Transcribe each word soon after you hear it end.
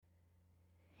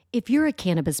If you're a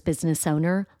cannabis business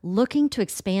owner looking to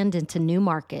expand into new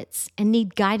markets and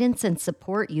need guidance and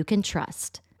support you can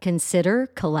trust, consider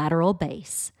Collateral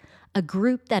Base, a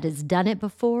group that has done it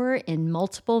before in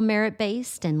multiple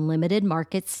merit-based and limited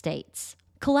market states.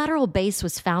 Collateral Base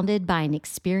was founded by an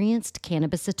experienced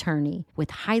cannabis attorney with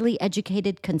highly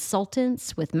educated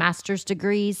consultants with master's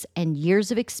degrees and years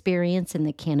of experience in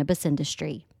the cannabis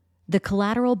industry. The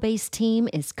Collateral Base team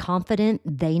is confident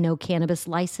they know cannabis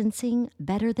licensing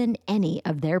better than any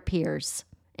of their peers.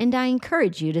 And I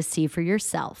encourage you to see for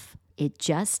yourself. It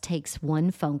just takes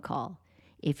one phone call.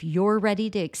 If you're ready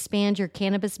to expand your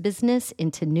cannabis business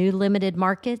into new limited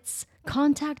markets,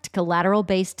 contact Collateral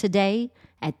Base today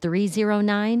at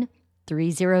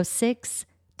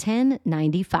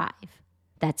 309-306-1095.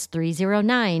 That's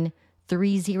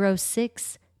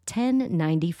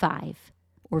 309-306-1095.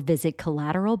 Or visit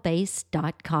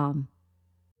collateralbase.com.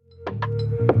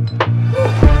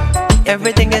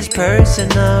 Everything is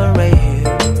personal right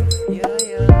here.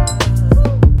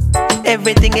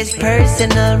 Everything is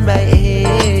personal right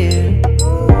here.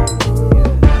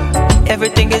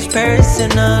 Everything is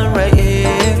personal right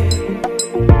here.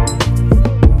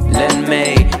 Len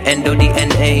May, Endo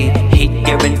DNA, heat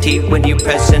guaranteed when you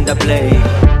press in the play.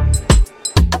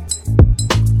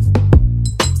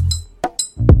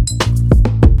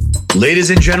 Ladies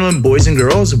and gentlemen, boys and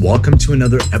girls, welcome to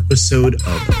another episode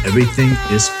of Everything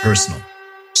is Personal.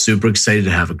 Super excited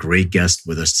to have a great guest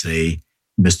with us today,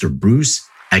 Mr. Bruce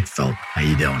Eckfeldt. How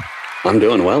you doing? I'm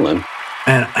doing well, Lynn.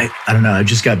 And I don't know, I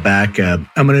just got back. I'm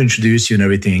going to introduce you and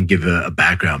everything and give a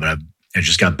background, but I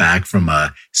just got back from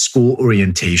a school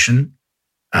orientation.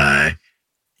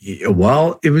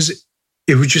 Well, it was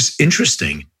just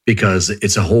interesting because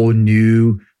it's a whole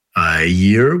new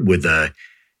year with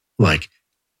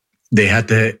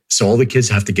so all the kids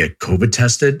have to get COVID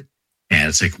tested, and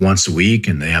it's like once a week,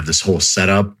 and they have this whole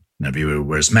setup, and everyone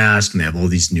wears masks, and they have all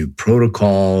these new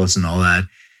protocols and all that.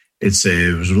 It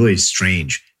was really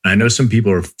strange. And I know some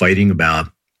people are fighting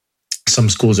about, some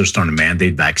schools are starting to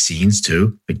mandate vaccines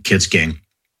too, like kids going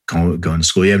to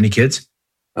school. You have any kids?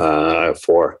 I have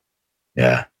 4.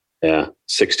 Yeah.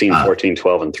 16, 14,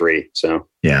 12, and 3. So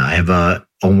yeah, I have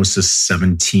almost a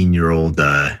 17-year-old.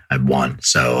 I have 1.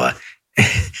 So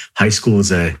high school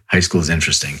is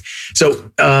interesting.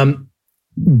 So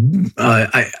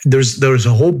there's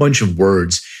a whole bunch of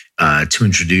words to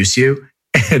introduce you.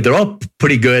 They're all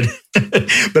pretty good,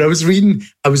 but I was reading.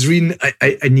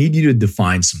 I need you to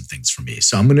define some things for me.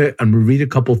 So I'm gonna read a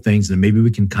couple things, and maybe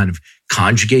we can kind of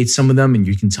conjugate some of them, and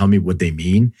you can tell me what they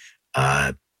mean.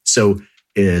 So,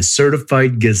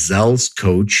 certified Gazelles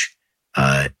coach,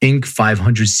 Inc.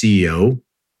 500 CEO,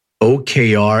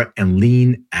 OKR and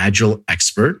lean agile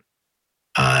expert,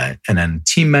 and then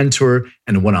team mentor.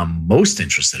 And what I'm most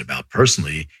interested about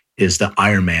personally is the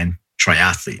Ironman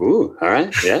triathlete. Ooh, all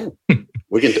right, yeah,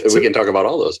 we can talk about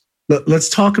all those. Let's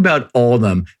talk about all of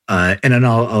them, and then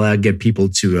I'll get people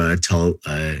to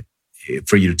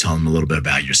for you to tell them a little bit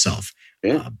about yourself.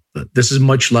 Yeah, but this is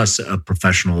much less a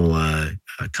professional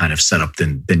kind of setup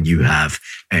than you have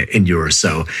in yours.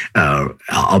 So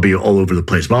I'll be all over the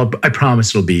place. Well, I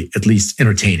promise it'll be at least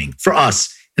entertaining for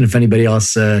us. And if anybody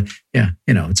else, it's a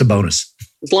bonus.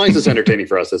 As long as it's entertaining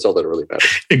for us, that's all that really matters.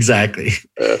 Exactly.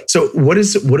 So what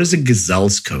is a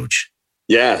Gazelles coach?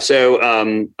 Yeah. So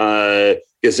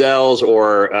Gazelles,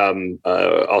 or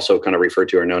also kind of referred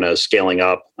to or known as scaling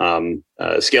up.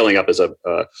 Scaling up is a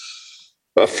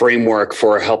framework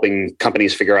for helping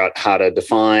companies figure out how to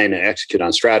define and execute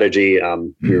on strategy.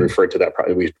 We refer to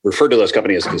those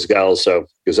companies as Gazelles. So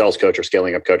Gazelles coach or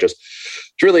scaling up coaches.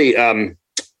 It's really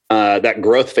that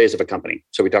growth phase of a company.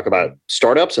 So we talk about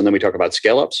startups, and then we talk about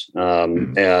scale-ups.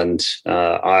 And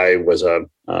I was a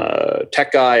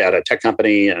tech guy at a tech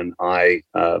company, and I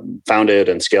founded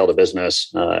and scaled a business.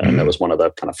 And that was one of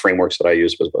the kind of frameworks that I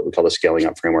used, was what we call the scaling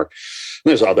up framework. And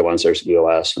there's other ones. There's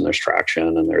EOS, and there's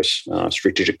Traction, and there's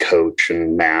Strategic Coach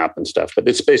and MAP and stuff. But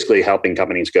it's basically helping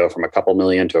companies go from a couple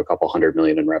million to a couple $100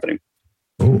 million in revenue.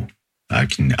 Oh, I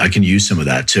can use some of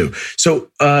that too. So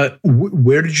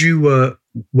where did you grow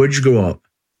up?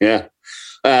 Yeah.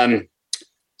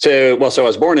 So I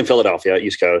was born in Philadelphia,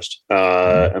 East Coast,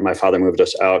 and my father moved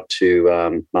us out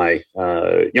to my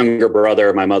younger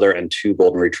brother, my mother, and 2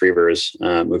 golden retrievers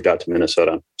moved out to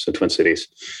Minnesota, so Twin Cities.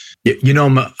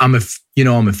 I'm a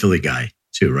Philly guy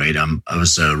too, right? I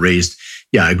was raised.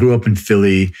 Yeah, I grew up in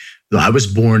Philly. I was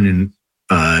born in.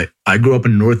 I grew up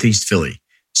in Northeast Philly,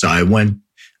 so I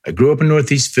grew up in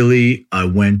Northeast Philly. I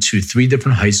went to 3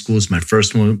 different high schools. My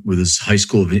first one was High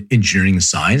School of Engineering and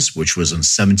Science, which was on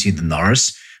 17th and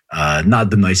Norris. Not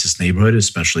the nicest neighborhood,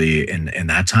 especially in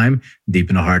that time, deep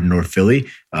in the heart of North Philly.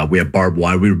 We had barbed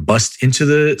wire. We were bussed into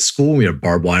the school. We had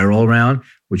barbed wire all around,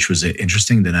 which was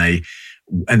interesting. Then I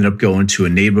ended up going to a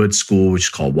neighborhood school, which is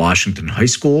called Washington High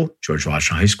School, George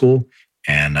Washington High School.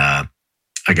 And I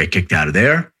got kicked out of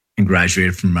there and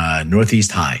graduated from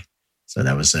Northeast High. So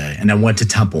that was, and then went to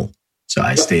Temple. So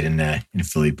I stayed in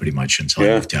Philly pretty much until I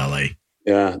moved to LA.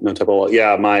 Yeah, no, Temple.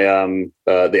 Yeah, my the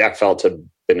Eckfelds have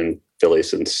been in Philly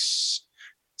since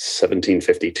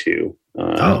 1752.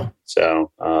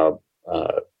 So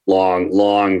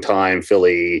long time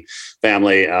Philly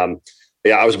family.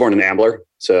 Yeah, I was born in Ambler,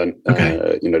 so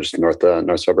just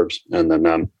north suburbs, and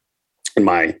then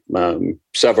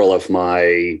several of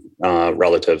my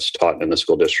relatives taught in the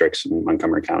school districts in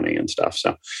Montgomery County and stuff.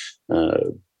 So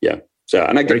yeah. So,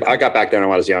 and I got back there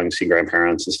when I was young, seeing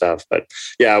grandparents and stuff. But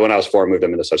yeah, when I was 4, I moved to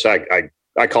Minnesota. So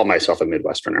I call myself a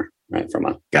Midwesterner, right? From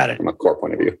a core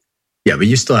point of view. Yeah, but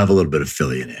you still have a little bit of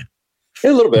Philly in it.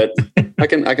 Yeah, a little bit. I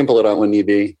can pull it out when need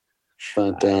be.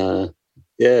 But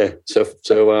yeah. So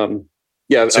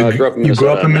I grew up in Minnesota. You grew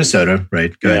up in Minnesota,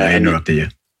 right? Go ahead. I interrupted you.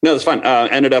 No, that's fine.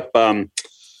 Ended up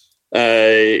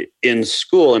in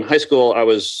school. In high school, I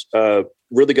was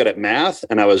really good at math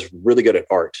and I was really good at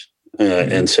art.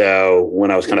 And so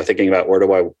when I was kind of thinking about what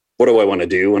do I want to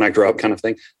do when I grow up kind of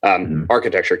thing,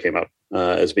 architecture came up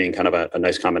as being kind of a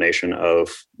nice combination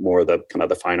of more the kind of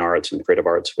the fine arts and creative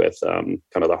arts with kind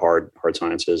of the hard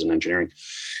sciences and engineering.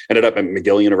 Ended up at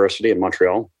McGill University in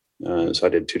Montreal. So I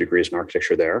did 2 degrees in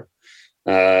architecture there.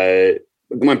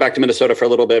 Went back to Minnesota for a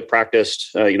little bit,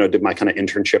 practiced, did my kind of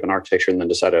internship in architecture, and then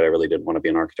decided I really didn't want to be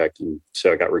an architect. And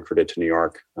so I got recruited to New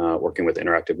York, working with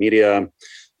interactive media.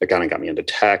 That kind of got me into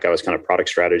tech. I was kind of product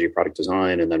strategy, product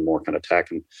design, and then more kind of tech,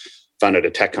 and founded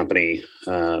a tech company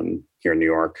here in New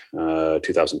York,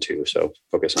 2002. So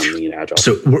focus on lean agile.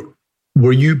 So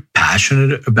were you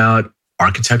passionate about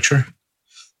architecture?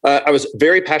 I was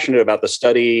very passionate about the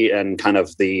study and kind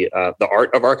of the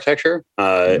art of architecture.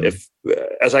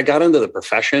 As I got into the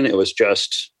profession, it was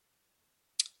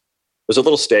a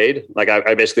little staid. Like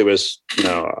I basically was,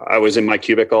 I was in my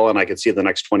cubicle and I could see the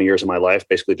next 20 years of my life,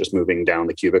 basically just moving down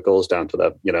the cubicles, down to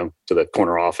the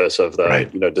corner office of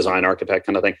the, design architect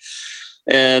kind of thing.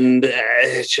 And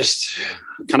it's just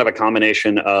kind of a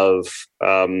combination of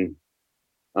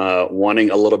wanting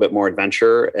a little bit more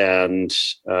adventure and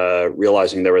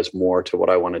realizing there was more to what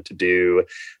I wanted to do.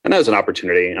 And that was an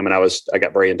opportunity. I mean, I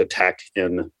got very into tech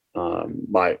in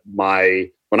when I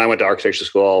went to architecture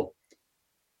school.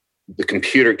 The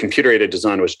computer-aided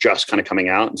design was just kind of coming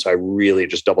out. And so I really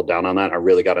just doubled down on that. I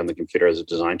really got in the computer as a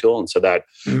design tool. And so that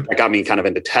got me kind of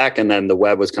into tech. And then the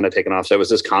web was kind of taken off. So it was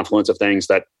this confluence of things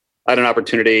that I had an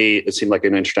opportunity. It seemed like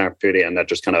an interesting opportunity. And that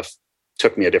just kind of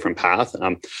took me a different path.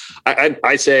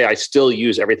 I say I still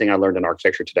use everything I learned in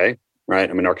architecture today, right?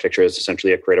 I mean, architecture is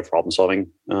essentially a creative problem-solving,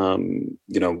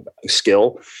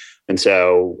 skill. And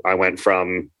so I went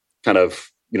from kind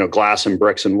of, glass and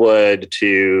bricks and wood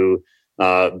to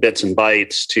bits and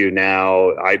bytes to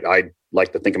now I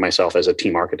like to think of myself as a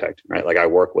team architect, right? Like I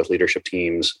work with leadership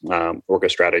teams, work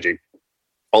with strategy,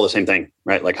 all the same thing,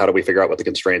 right? Like how do we figure out what the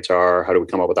constraints are? How do we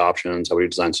come up with options? How do we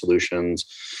design solutions,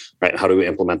 right? How do we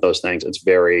implement those things? It's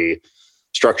very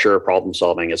structure, problem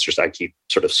solving. It's just I keep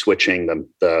sort of switching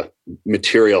the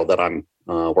material that I'm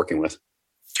working with.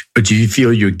 But do you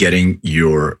feel you're getting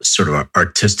your sort of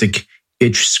artistic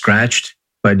itch scratched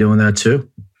by doing that too?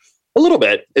 A little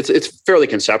bit. It's fairly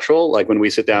conceptual. Like when we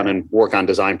sit down and work on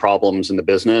design problems in the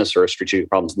business or strategic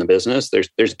problems in the business,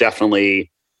 there's definitely,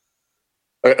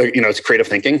 it's creative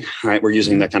thinking, right? We're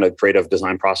using that kind of creative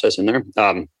design process in there.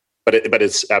 But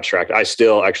it's abstract. I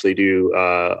still actually do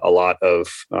a lot of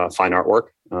fine artwork.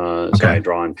 So I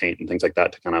draw and paint and things like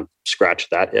that to kind of scratch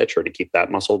that itch or to keep that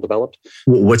muscle developed.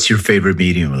 What's your favorite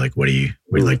medium? Like, what do you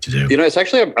like to do? It's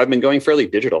actually, I've been going fairly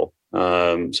digital.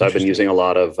 So I've been using a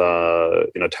lot of,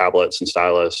 tablets and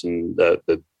stylus, and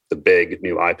the big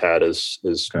new iPad is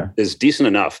decent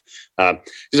enough.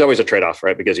 There's always a trade-off,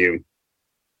 right? Because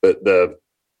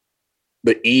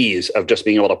the ease of just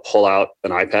being able to pull out an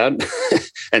iPad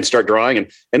and start drawing,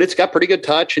 and it's got pretty good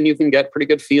touch, and you can get pretty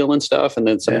good feel and stuff. And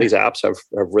then some of these apps have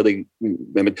really,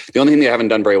 the only thing they haven't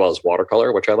done very well is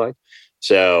watercolor, which I like.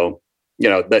 So,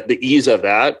 the ease of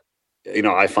that,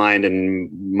 I find in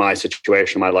my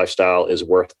situation, my lifestyle is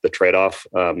worth the trade-off.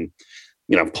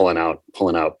 Pulling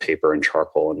out paper and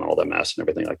charcoal and all that mess and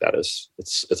everything like that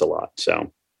it's a lot.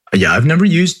 So I've never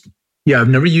used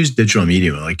digital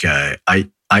media. Like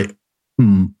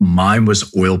mine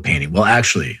was oil painting. Well,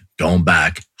 actually, going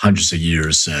back hundreds of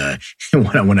years,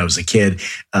 when I was a kid,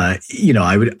 I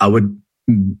would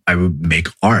I would make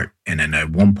art. And then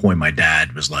at one point, my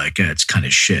dad was like, it's kind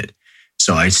of shit.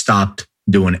 So I stopped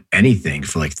doing anything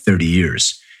for like 30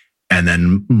 years. And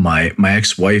then my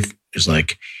ex-wife is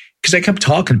like, because I kept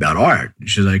talking about art.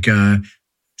 She's like,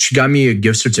 she got me a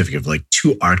gift certificate of like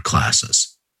 2 art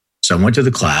classes. So I went to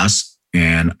the class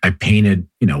and I painted,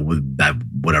 with that,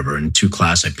 whatever, in 2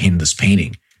 classes, I painted this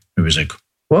painting. It was like,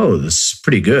 whoa, this is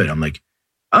pretty good. I'm like,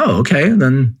 oh, okay. And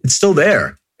then it's still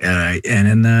there. And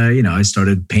then, I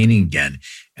started painting again.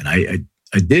 And I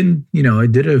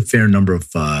did a fair number of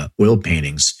oil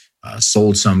paintings,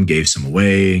 sold some, gave some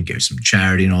away, gave some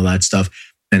charity and all that stuff.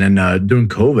 And then during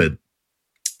COVID,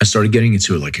 I started getting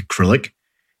into like acrylic.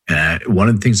 And one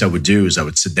of the things I would do is I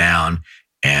would sit down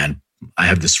and I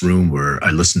have this room where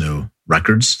I listen to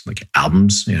records, like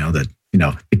albums, that,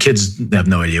 the kids have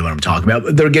no idea what I'm talking about,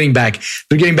 but they're getting back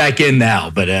in now.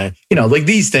 But, like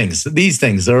these things,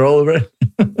 they're all over.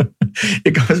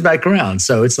 It goes back around.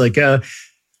 So it's like,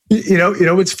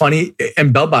 it's funny.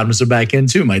 And bell bottoms are back in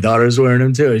too. My daughter's wearing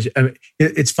them too. I mean,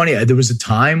 it's funny. There was a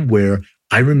time where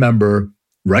I remember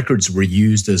records were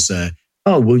used as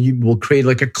we'll create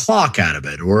like a clock out of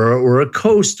it or a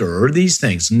coaster or these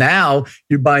things. Now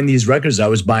you're buying these records I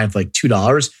was buying for like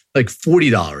 $2, like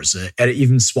 $40 at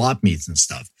even swap meets and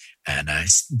stuff. And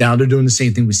now they're doing the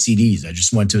same thing with CDs. I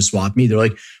just went to a swap meet. They're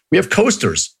like, we have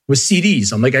coasters with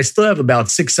CDs. I'm like, I still have about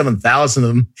 6,000-7,000 of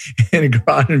them in a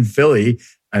garage in Philly.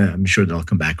 I'm sure they'll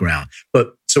come back around.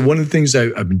 But so one of the things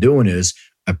I've been doing is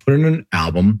I put in an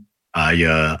album.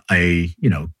 I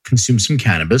consume some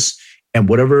cannabis. And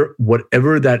whatever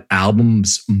that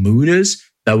album's mood is,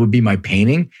 that would be my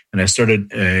painting. And I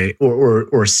started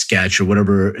or a sketch or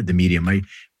whatever the medium.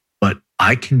 But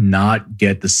I cannot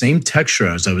get the same texture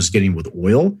as I was getting with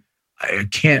oil.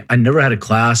 I never had a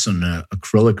class on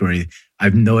acrylic or anything. I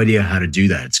have no idea how to do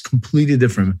that. It's completely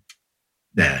different.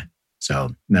 Yeah.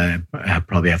 So I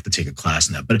probably have to take a class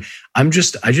in that. But I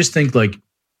just think like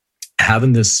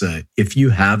having this, if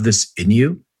you have this in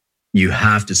you, you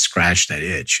have to scratch that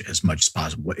itch as much as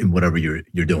possible in whatever you're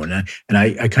doing. And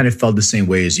I kind of felt the same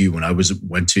way as you when I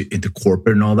went into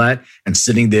corporate and all that, and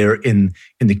sitting there in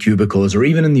the cubicles or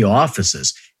even in the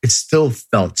offices, it still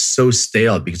felt so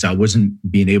stale because I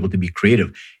wasn't being able to be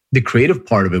creative. The creative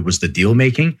part of it was the deal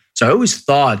making. So I always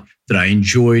thought that I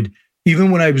enjoyed,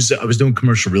 even when I was doing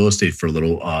commercial real estate for a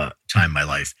little time in my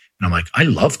life. And I'm like, I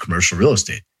love commercial real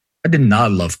estate. I did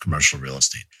not love commercial real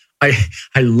estate.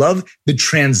 I love the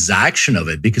transaction of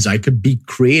it because I could be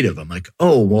creative. I'm like,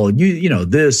 oh, well, you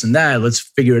this and that, let's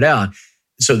figure it out.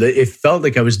 So that it felt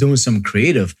like I was doing something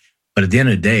creative, but at the end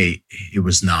of the day, it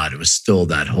was not. It was still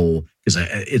that whole, because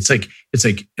it's like,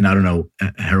 and I don't know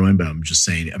heroin, but I'm just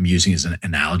saying, I'm using it as an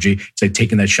analogy. It's like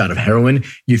taking that shot of heroin,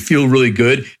 you feel really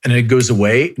good and then it goes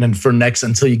away. And then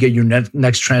until you get your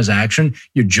next transaction,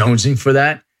 you're jonesing for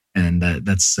that. And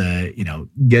that's,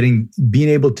 being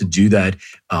able to do that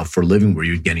for a living where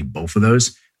you're getting both of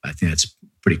those, I think that's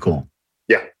pretty cool.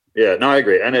 Yeah. Yeah. No, I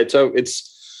agree. And it's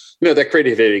that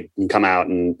creativity can come out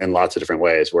in lots of different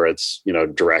ways, where it's,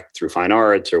 direct through fine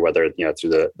arts, or whether, through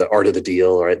the art of the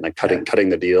deal, right? And like cutting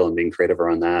the deal and being creative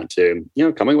around that, to,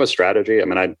 coming with strategy. I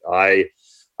mean, I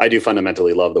do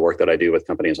fundamentally love the work that I do with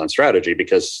companies on strategy,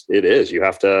 because it is, you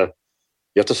have to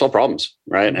solve problems,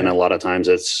 right? Mm-hmm. And a lot of times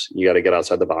you got to get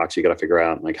outside the box. You got to figure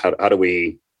out like, how do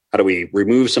we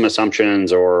remove some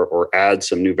assumptions or add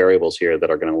some new variables here that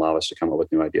are going to allow us to come up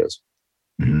with new ideas.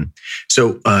 Mm-hmm.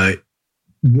 So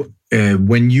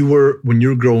when you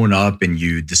were growing up and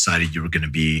you decided you were going to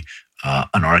be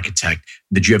an architect,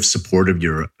 did you have support of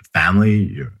your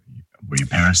family? Were your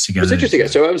parents together? It's interesting.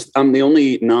 So I'm the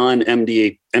only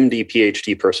non-MD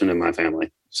PhD person in my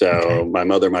family. So okay. My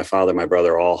mother, my father, my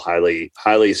brother, all highly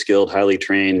skilled, highly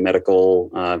trained,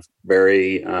 medical,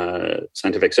 very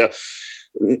scientific. So,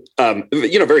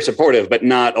 very supportive, but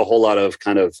not a whole lot of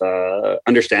kind of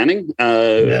understanding in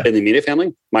the immediate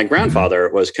family. My grandfather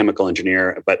was chemical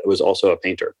engineer, but was also a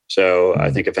painter. So I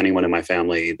think if anyone in my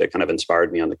family that kind of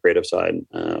inspired me on the creative side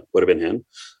would have been him.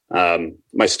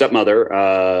 My stepmother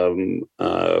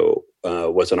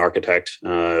was an architect.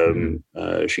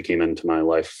 She came into my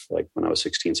life like when I was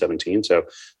 16, 17. So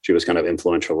she was kind of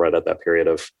influential right at that period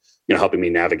of, helping me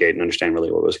navigate and understand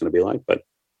really what it was going to be like. But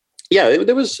yeah,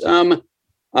 there was,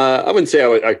 I wouldn't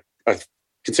say I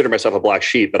consider myself a black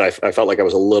sheep, but I felt like I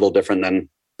was a little different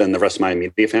than the rest of my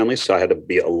immediate family. So I had to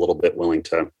be a little bit willing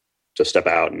to step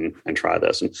out and try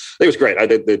this. And it was great.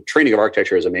 The training of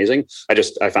architecture is amazing.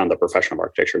 I found the profession of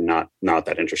architecture not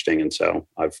that interesting. And so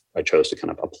I chose to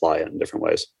kind of apply it in different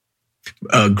ways.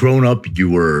 Growing up, you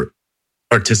were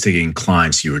artistic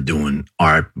inclined. So you were doing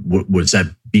art. Was that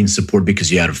being supported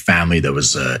because you had a family that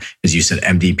was, as you said,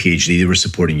 MD, PhD. They were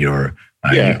supporting your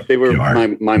they were.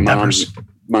 Your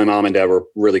my mom and dad were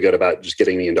really good about just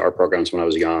getting me into art programs when I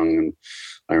was young. And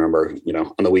I remember,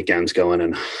 on the weekends going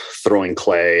and throwing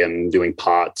clay and doing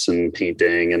pots and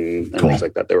painting and Cool. things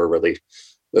like that. They were really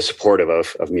supportive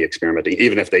of me experimenting,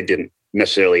 even if they didn't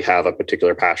necessarily have a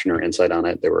particular passion or insight on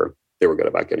it. They were good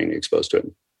about getting me exposed to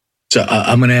it. So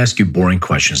I'm going to ask you boring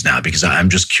questions now because I'm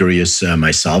just curious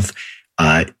myself.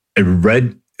 I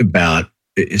read about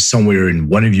somewhere in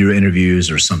one of your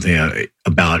interviews or something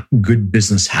about good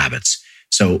business habits.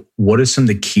 So what are some of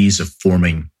the keys of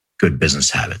forming good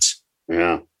business habits?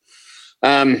 Yeah.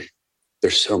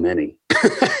 There's so many.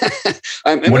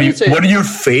 What are your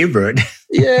favorite?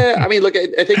 Yeah. I mean, look,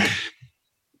 I think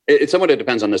it's somewhat, it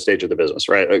depends on the stage of the business,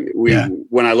 right?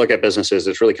 When I look at businesses,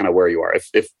 it's really kind of where you are.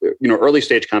 If early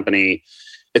stage company,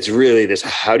 it's really this,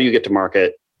 how do you get to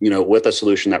market, with a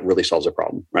solution that really solves a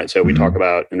problem, right? So we talk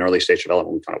about in early stage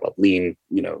development, we talk about lean,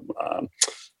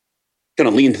 kind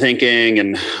of lean thinking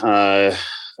and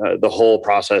the whole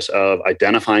process of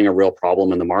identifying a real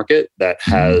problem in the market that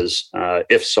has,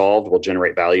 if solved, will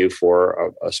generate value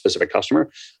for a specific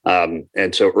customer.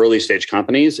 And so early stage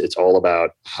companies, it's all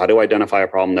about how to identify a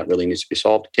problem that really needs to be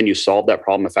solved. Can you solve that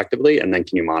problem effectively? And then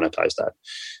can you monetize that?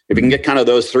 If you can get kind of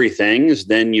those three things,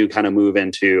 then you kind of move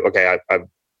into, okay,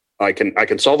 I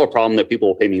can solve a problem that people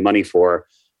will pay me money for.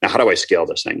 Now, how do I scale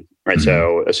this thing? Right.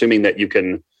 So assuming that you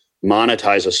can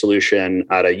monetize a solution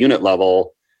at a unit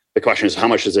level, the question is, how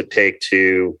much does it take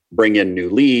to bring in new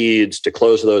leads, to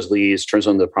close those leads, turns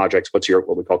on the projects? What's your,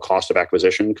 what we call cost of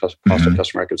acquisition, cost of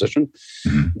customer acquisition?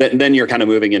 Then you're kind of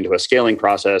moving into a scaling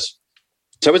process.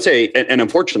 So I would say, and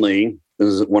unfortunately, this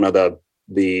is one of the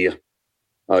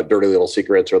dirty little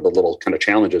secrets or the little kind of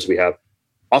challenges we have.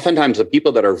 Oftentimes, the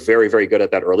people that are very, very good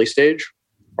at that early stage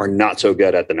are not so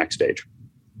good at the next stage,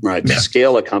 right? Yeah. To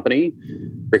scale a company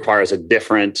requires a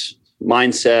different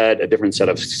mindset, a different set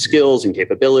of skills and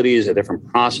capabilities, a different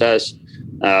process.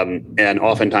 And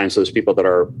oftentimes those people that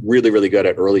are really, really good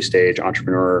at early stage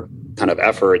entrepreneur kind of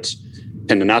efforts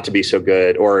tend to not to be so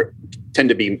good or tend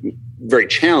to be very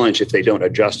challenged if they don't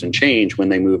adjust and change when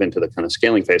they move into the kind of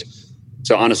scaling phase.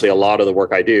 So honestly, a lot of the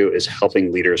work I do is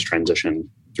helping leaders transition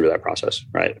through that process,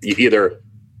 right? You either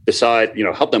decide,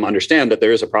 help them understand that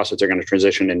there is a process they're going to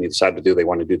transition and you decide do they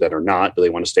want to do that or not? Do they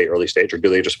want to stay early stage or do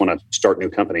they just want to start new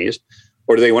companies?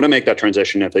 Or do they want to make that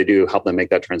transition? If they do, help them make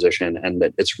that transition. And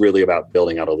that it's really about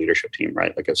building out a leadership team,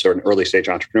 right? Like a certain early stage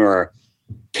entrepreneur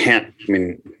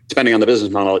depending on the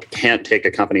business model, it can't take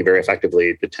a company very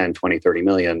effectively to 10, 20, 30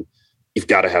 million. You've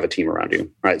got to have a team around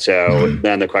you, right? So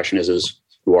then the question is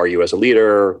who are you as a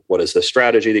leader? What is the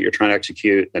strategy that you're trying to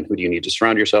execute? And who do you need to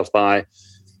surround yourself by?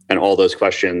 And all those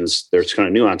questions, there's kind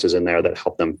of nuances in there that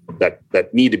help them,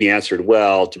 that need to be answered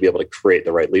well to be able to create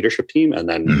the right leadership team and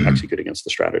then execute against the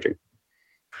strategy.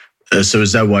 So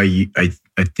is that why I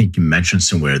think you mentioned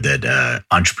somewhere that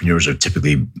entrepreneurs are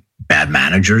typically bad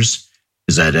managers?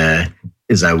 Is that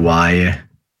why?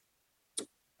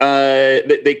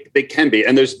 They can be,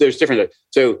 and there's different.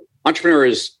 So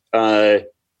entrepreneurs can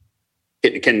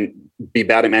be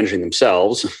bad at managing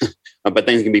themselves. But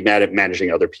then you can be mad at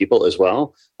managing other people as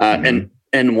well. And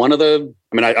one of the,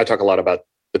 I talk a lot about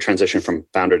the transition from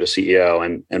founder to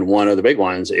CEO. And one of the big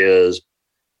ones is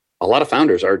a lot of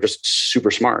founders are just super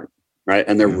smart, right?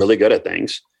 And they're really good at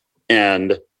things.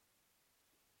 And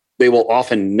they will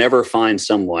often never find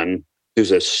someone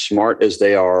who's as smart as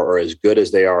they are or as good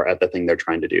as they are at the thing they're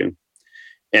trying to do.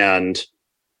 And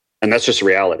that's just a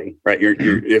reality, right?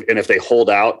 And if they hold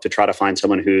out to try to find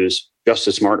someone who's just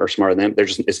as smart or smarter than them,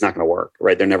 it's not going to work,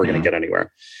 right? They're never going to get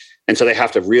anywhere. And so they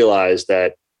have to realize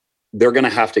that they're going to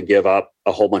have to give up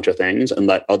a whole bunch of things and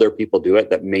let other people do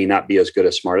it that may not be as good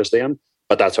as smart as they am,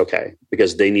 but that's okay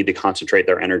because they need to concentrate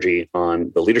their energy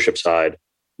on the leadership side,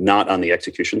 not on the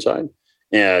execution side.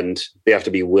 And they have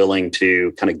to be willing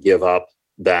to kind of give up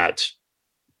that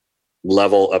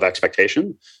level of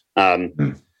expectation.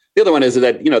 The other one is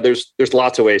that, there's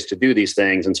lots of ways to do these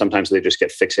things. And sometimes they just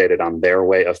get fixated on their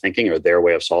way of thinking or their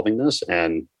way of solving this.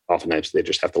 And oftentimes they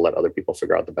just have to let other people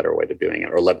figure out the better way of doing it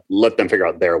or let them figure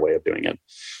out their way of doing it.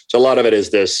 So a lot of it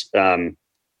is this letting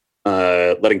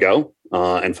go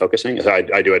and focusing. So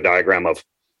I do a diagram of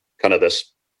kind of this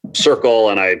circle.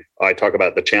 And I talk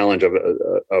about the challenge of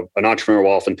an entrepreneur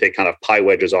will often take kind of pie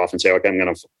wedges off and say, okay, I'm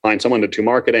going to find someone to do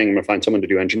marketing. I'm going to find someone to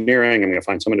do engineering. I'm going to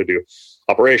find someone to do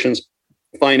operations.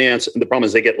 Finance. And the problem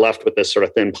is they get left with this sort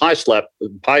of thin pie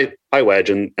wedge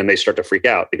and they start to freak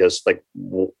out because I'm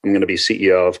going to be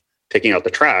CEO of taking out the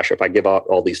trash if I give out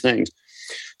all these things.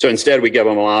 So instead we give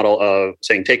them a model of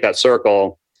saying, take that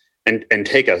circle and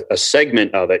take a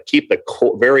segment of it, keep the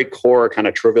very core kind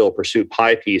of trivial pursuit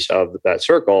pie piece of that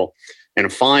circle,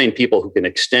 and find people who can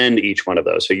extend each one of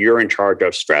those. So you're in charge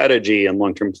of strategy and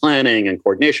long-term planning and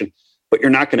coordination, but you're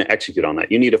not going to execute on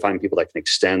that. You need to find people that can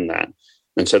extend that.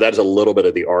 And so that is a little bit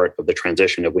of the art of the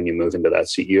transition of when you move into that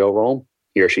CEO role.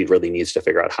 He or she really needs to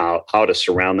figure out how to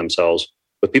surround themselves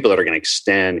with people that are going to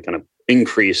extend, kind of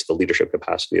increase the leadership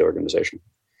capacity of the organization.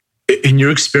 In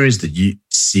your experience, did you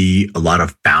see a lot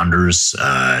of founders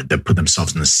that put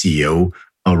themselves in the CEO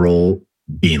role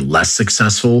being less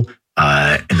successful?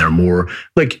 And they're more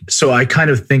like, so I kind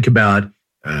of think about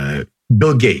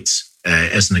Bill Gates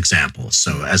as an example.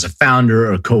 So as a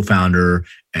founder, a co-founder,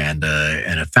 and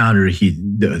a founder, he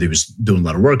was doing a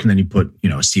lot of work, and then he put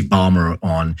Steve Ballmer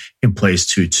in place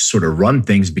to sort of run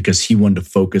things because he wanted to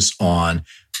focus on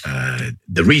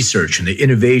the research and the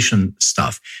innovation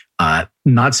stuff.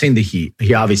 Not saying that he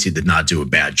obviously did not do a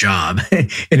bad job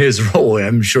in his role.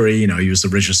 I'm sure he was the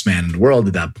richest man in the world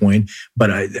at that point. But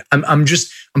I'm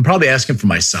probably asking for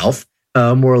myself.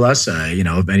 More or less,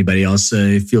 if anybody else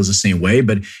feels the same way.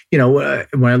 But,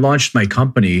 when I launched my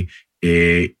company,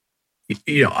 I'm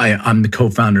the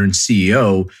co-founder and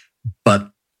CEO,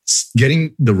 but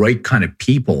getting the right kind of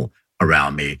people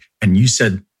around me. And you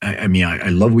said, I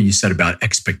love what you said about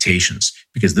expectations,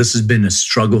 because this has been a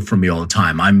struggle for me all the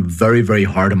time. I'm very, very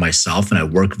hard on myself and I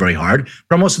work very hard,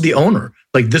 but I'm also the owner.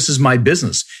 Like, this is my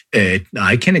business.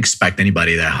 I can't expect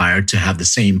anybody that I hire to have the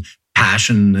same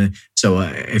passion. So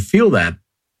I feel that.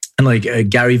 And like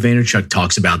Gary Vaynerchuk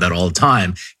talks about that all the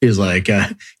time. He's like,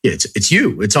 it's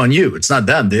you, it's on you. It's not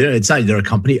them. They're a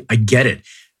company. I get it.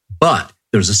 But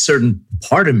there's a certain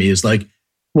part of me is like,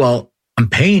 well, I'm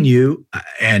paying you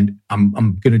and I'm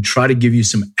going to try to give you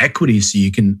some equity so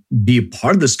you can be a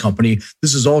part of this company.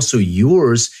 This is also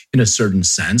yours in a certain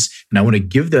sense. And I want to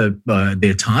give the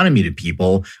autonomy to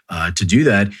people to do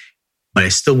that. But I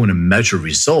still want to measure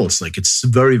results. Like, it's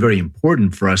very, very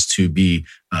important for us to be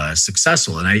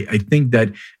successful. And I think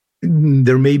that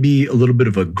there may be a little bit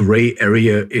of a gray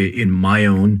area in my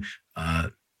own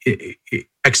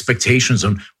expectations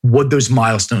on what those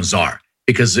milestones are.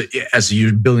 Because as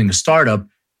you're building a startup,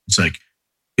 it's like,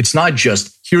 it's not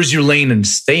just here's your lane and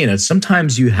stay in it.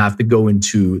 Sometimes you have to go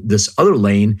into this other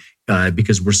lane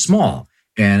because we're small.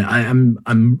 And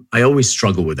I always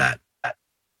struggle with that.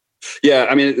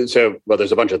 Yeah, there's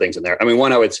a bunch of things in there.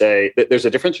 One, I would say that there's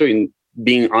a difference between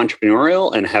being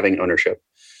entrepreneurial and having ownership.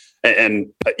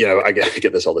 And I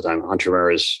get this all the time.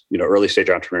 Entrepreneurs, early stage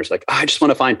entrepreneurs, like, I just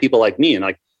want to find people like me. And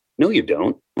like, no, you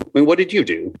don't. What did you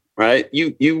do? Right?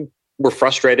 You were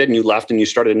frustrated and you left and you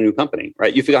started a new company,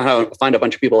 right? You figured out how to find a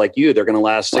bunch of people like you. They're going to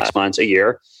last 6 months, a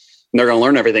year. And they're going to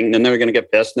learn everything, and then they're going to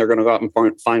get pissed, and they're going to go out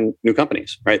and find new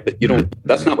companies, right? But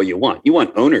that's not what you want. You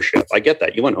want ownership. I get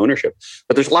that. You want ownership.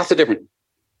 But there's lots of different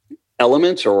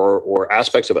elements or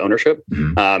aspects of ownership.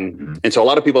 And so a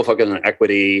lot of people focus on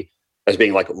equity as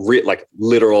being like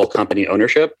literal company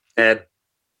ownership. And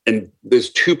there's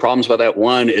two problems with that.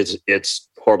 One is it's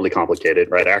horribly complicated,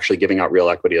 right? Actually giving out real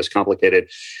equity is complicated.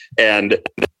 And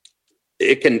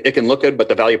it can look good, but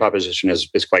the value proposition is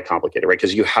quite complicated, right?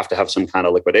 Because you have to have some kind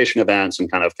of liquidation event, some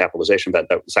kind of capitalization event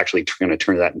that's actually going to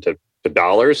turn that into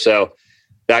dollars. So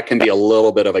that can be a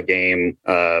little bit of a game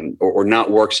or not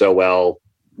work so well,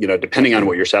 depending on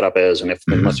what your setup is. And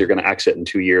unless you're going to exit in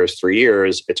 2 years, 3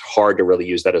 years, it's hard to really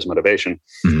use that as motivation.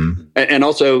 And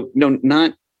also,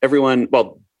 not everyone,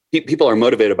 people are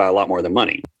motivated by a lot more than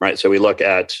money, right? So we look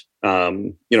at,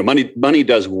 money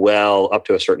does well up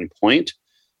to a certain point.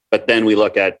 But then we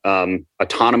look at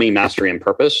autonomy, mastery, and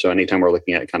purpose. So anytime we're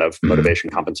looking at kind of motivation,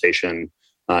 compensation,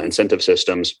 incentive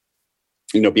systems,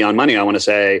 beyond money, I want to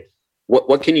say,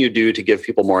 what can you do to give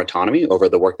people more autonomy over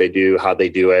the work they do, how they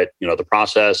do it, the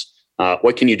process?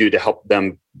 What can you do to help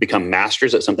them become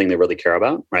masters at something they really care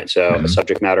about, right? So a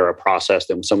subject matter, a process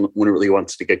that someone really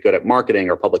wants to get good at marketing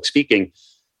or public speaking,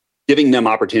 giving them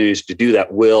opportunities to do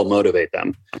that will motivate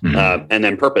them. And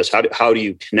then purpose, how do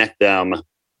you connect them?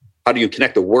 How do you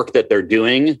connect the work that they're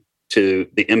doing to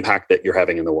the impact that you're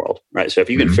having in the world, right? So if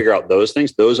you can figure out those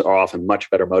things, those are often much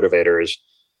better motivators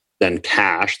than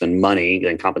cash, than money,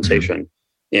 than compensation,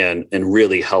 and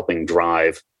really helping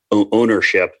drive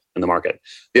ownership in the market.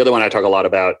 The other one I talk a lot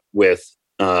about with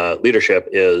leadership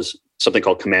is something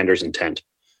called commander's intent.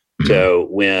 So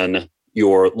when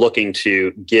you're looking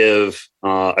to give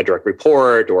a direct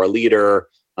report or a leader,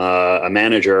 a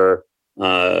manager,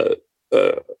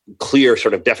 clear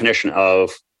sort of definition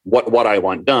of what I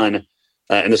want done.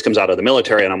 And this comes out of the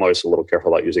military, and I'm always a little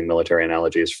careful about using military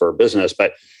analogies for business,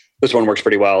 but this one works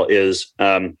pretty well, is,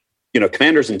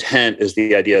 commander's intent is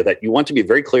the idea that you want to be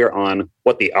very clear on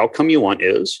what the outcome you want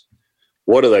is,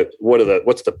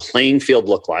 what's the playing field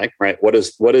look like, right? What are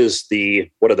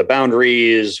the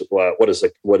boundaries? What does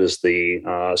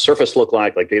the surface look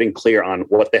like? Like getting clear on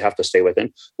what they have to stay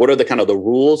within. What are the kind of the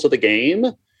rules of the game?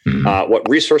 What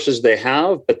resources they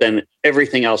have, but then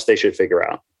everything else they should figure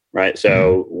out, right?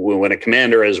 So when a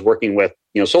commander is working with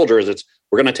soldiers,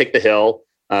 we're going to take the hill.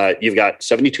 You've got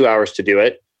 72 hours to do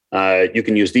it. You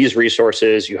can use these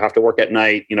resources. You have to work at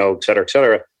night, et cetera, et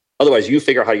cetera. Otherwise, you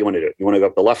figure out how you want to do it. You want to go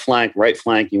up the left flank, right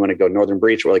flank. You want to go northern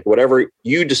breach, or like whatever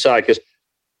you decide. Because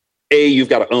A, you've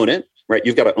got to own it, right?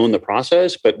 You've got to own the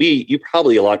process. But B, you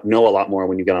probably know a lot more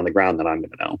when you get on the ground than I'm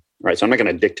going to know, right? So I'm not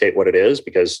going to dictate what it is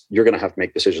because you're going to have to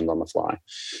make decisions on the fly.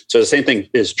 So the same thing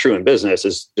is true in business.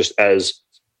 Is just as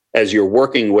you're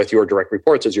working with your direct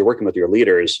reports, as you're working with your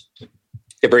leaders,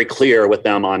 get very clear with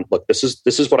them on, look, this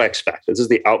is what I expect. This is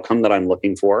the outcome that I'm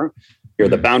looking for. Here are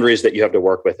the boundaries that you have to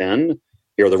work within.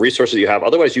 Here are the resources you have.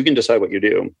 Otherwise, you can decide what you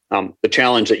do. The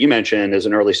challenge that you mentioned is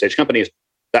in early stage companies,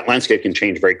 that landscape can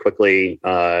change very quickly,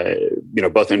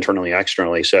 both internally and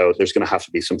externally. So there's going to have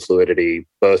to be some fluidity,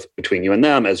 both between you and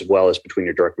them, as well as between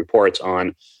your direct reports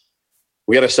on,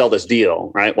 we got to sell this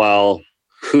deal, right? Well,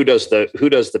 who does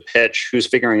the pitch? Who's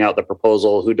figuring out the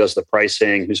proposal? Who does the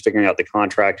pricing? Who's figuring out the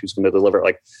contract? Who's going to deliver?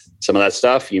 Like some of that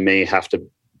stuff, you may have to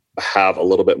have a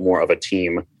little bit more of a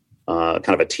team, kind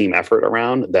of a team effort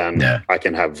around. Then I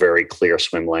can have very clear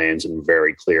swim lanes and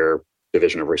very clear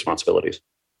division of responsibilities.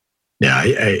 Yeah,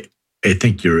 I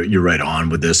think you're right on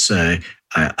with this. I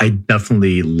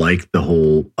definitely like the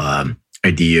whole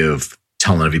idea of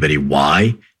telling everybody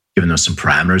why, giving them some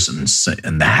parameters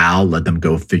and the how, let them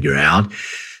go figure out.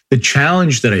 The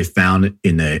challenge that I found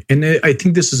I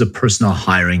think this is a personal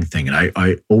hiring thing, and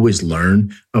I always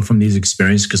learn from these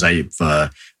experiences because I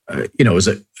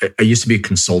used to be a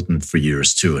consultant for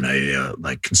years too, and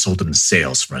I consulted in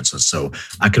sales, for instance. So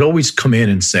I could always come in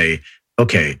and say,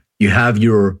 okay, you have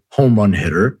your home run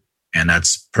hitter, and that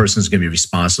person's going to be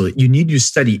responsible. You need your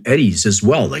steady eddies as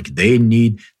well. Like they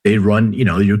run,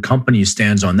 your company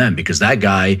stands on them because that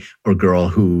guy or girl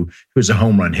who's a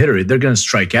home run hitter, they're going to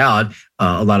strike out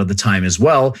a lot of the time as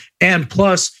well. And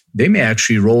plus, they may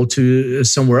actually roll to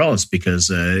somewhere else because,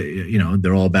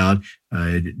 they're all about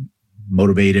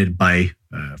motivated by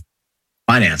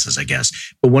finances, I guess.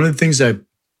 But one of the things that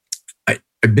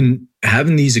I've been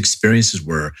having these experiences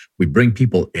where we bring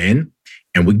people in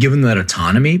and we give them that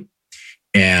autonomy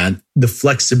and the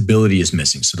flexibility is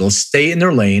missing. So they'll stay in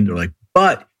their lane. They're like,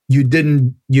 but you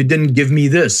didn't give me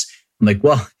this. I'm like,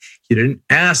 well, you didn't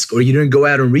ask or you didn't go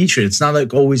out and reach it. It's not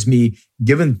like always me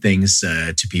giving things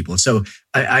to people. So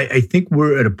I think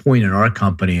we're at a point in our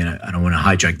company, and I don't want to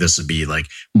hijack this to be like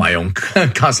my own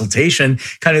consultation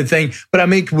kind of thing, but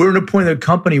we're at a point in the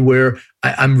company where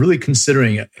I'm really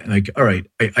considering like, all right,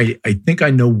 I think I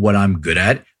know what I'm good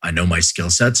at. I know my skill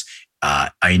sets.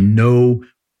 I know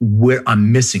where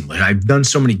I'm missing. Like I've done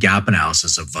so many gap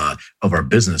analysis of our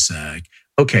business.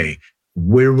 Okay,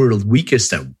 where we're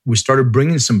weakest at, we started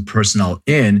bringing some personnel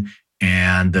in,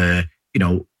 and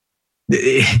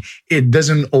it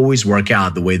doesn't always work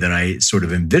out the way that I sort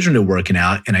of envisioned it working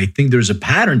out. And I think there's a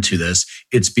pattern to this.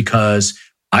 It's because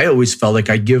I always felt like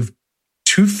I give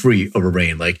too free of a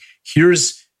rein. Like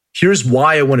here's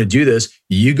why I want to do this.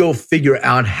 You go figure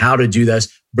out how to do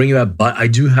this. Bring it up. But I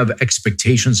do have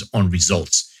expectations on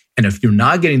results. And if you're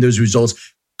not getting those results,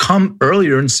 come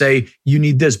earlier and say, you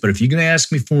need this. But if you're going to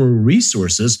ask me for more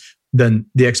resources, then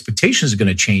the expectations are going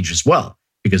to change as well,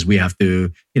 because we have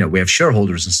to, we have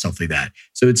shareholders and stuff like that.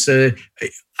 So it's I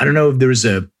don't know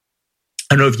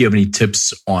if you have any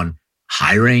tips on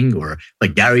hiring, or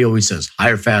like Gary always says,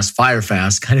 hire fast, fire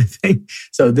fast kind of thing.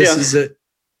 So this is it.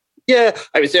 Yeah.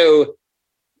 I mean, so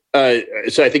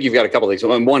I think you've got a couple of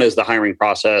things. One is the hiring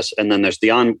process, and then there's the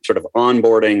sort of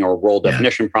onboarding or role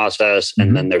definition process,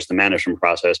 and then there's the management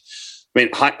process. I mean,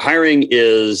 hiring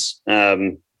is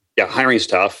hiring is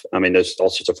tough. I mean, there's all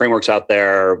sorts of frameworks out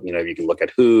there. You can look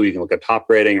at you can look at top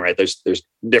rating, right? There's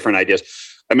different ideas.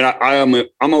 I mean,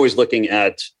 I'm always looking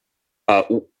at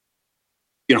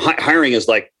hiring is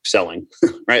like selling,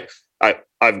 right? I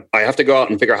have to go out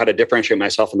and figure out how to differentiate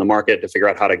myself in the market to figure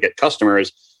out how to get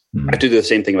customers. I have to do the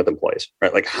same thing with employees,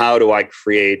 right? Like, how do I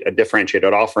create a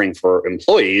differentiated offering for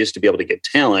employees to be able to get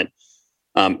talent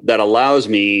that allows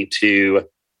me to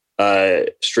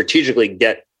strategically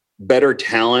get better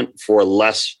talent for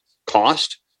less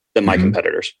cost than my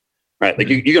competitors, right? Like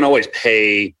you can always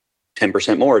pay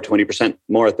 10% more, 20%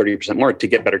 more, 30% more to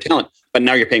get better talent, but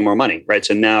now you're paying more money, right?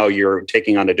 So now you're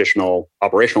taking on additional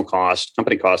operational costs,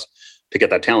 company costs to get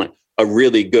that talent. A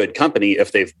really good company,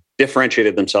 if they've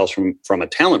differentiated themselves from a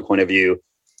talent point of view,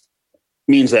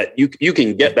 means that you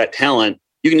can get that talent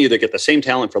you can either get the same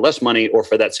talent for less money, or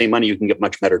for that same money, you can get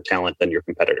much better talent than your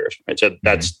competitors. Right. So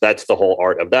that's the whole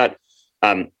art of that.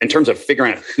 In terms of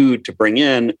figuring out who to bring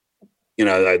in,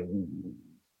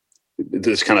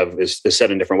 this kind of is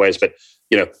said in different ways, but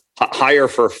hire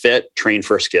for fit, train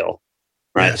for skill.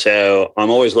 Right. Yeah. So I'm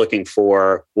always looking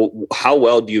for, how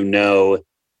well do you know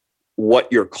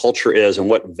what your culture is and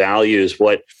what values,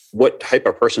 what type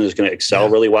of person is going to excel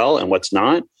really well and what's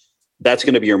not. That's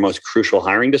going to be your most crucial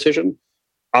hiring decision.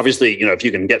 Obviously, if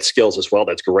you can get skills as well,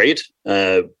 that's great.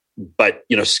 But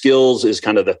skills is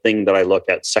kind of the thing that I look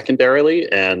at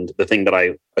secondarily, and the thing that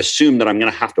I assume that I'm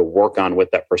going to have to work on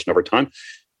with that person over time.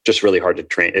 Just really hard to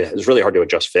train. It's really hard to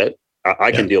adjust fit.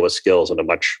 I can deal with skills in a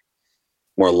much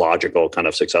more logical, kind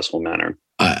of successful manner.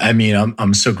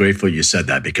 I'm so grateful you said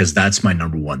that, because that's my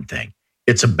number one thing.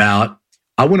 It's about,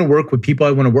 I want to work with people.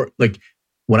 I want to work, like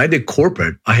when I did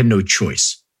corporate, I had no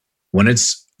choice. When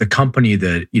it's the company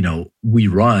that, we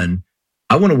run,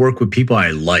 I want to work with people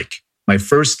I like. My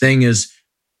first thing is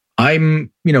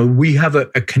we have a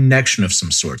connection of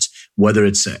some sorts, whether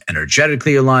it's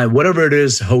energetically aligned, whatever it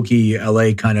is, hokey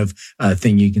LA kind of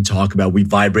thing you can talk about. We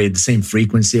vibrate the same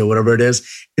frequency or whatever it is.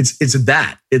 It's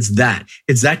that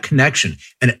connection,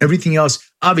 and everything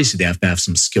else. Obviously, they have to have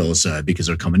some skills because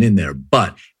they're coming in there,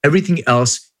 but everything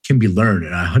else can be learned.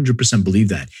 And I 100% believe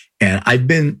that. And I've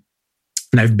been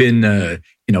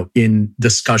in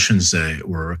discussions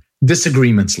or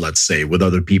disagreements, let's say, with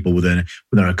other people within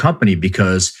our company,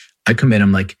 because I come in,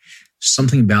 I'm like,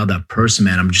 something about that person,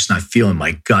 man, I'm just not feeling.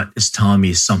 My gut is telling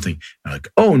me something. I'm like,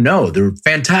 oh no, they're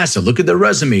fantastic. Look at their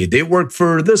resume. They work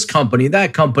for this company,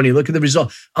 that company. Look at the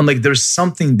result. I'm like, there's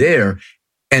something there,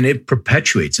 and it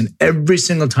perpetuates. And every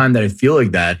single time that I feel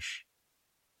like that,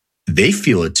 they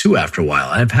feel it too after a while.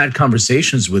 I've had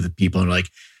conversations with people and like,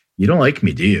 you don't like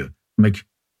me, do you? I'm like,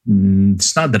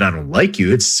 it's not that I don't like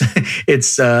you.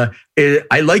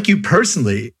 I like you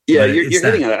personally. Yeah, you're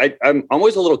hitting on it. I'm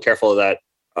always a little careful of that.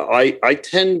 I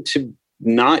tend to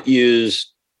not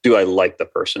use, do I like the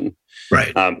person?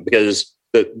 Right. Because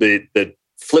the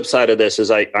flip side of this is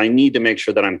I need to make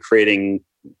sure that I'm creating,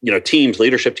 teams,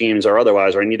 leadership teams or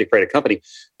otherwise, or I need to create a company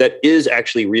that is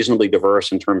actually reasonably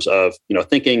diverse in terms of,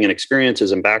 thinking and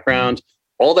experiences and background.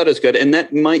 All that is good. And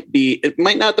it might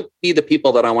not be the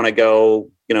people that I want to go,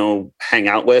 hang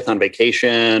out with on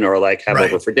vacation or like have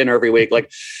over for dinner every week. Like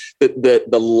the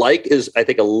like is, I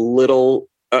think, a little,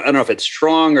 I don't know if it's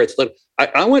strong or it's little.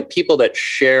 I want people that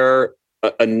share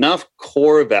enough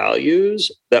core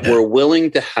values that we're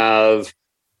willing to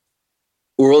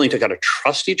kind of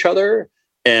trust each other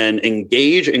and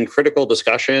engage in critical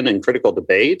discussion and critical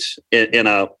debate in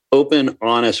a open,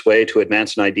 honest way to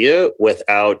advance an idea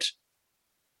without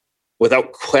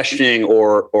questioning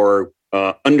or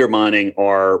undermining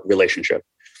our relationship,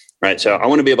 right? So I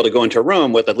want to be able to go into a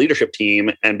room with a leadership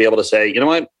team and be able to say, you know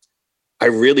what, I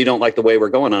really don't like the way we're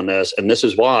going on this, and this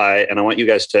is why, and I want you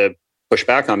guys to push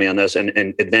back on me on this and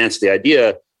advance the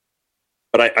idea.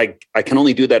 But I can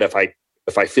only do that if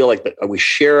I feel like that we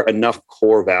share enough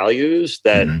core values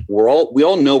that we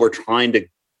all know we're trying to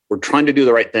do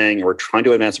the right thing, and we're trying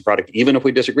to advance the product, even if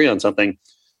we disagree on something.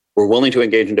 We're willing to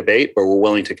engage in debate, but we're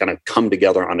willing to kind of come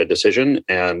together on a decision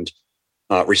and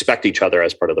respect each other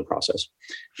as part of the process.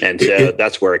 And so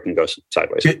that's where it can go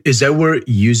sideways. Is that where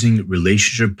using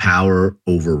relationship power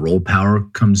over role power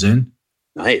comes in?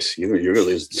 Nice. You're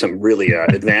really some really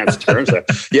advanced terms there.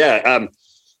 Yeah.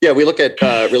 We look at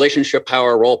relationship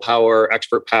power, role power,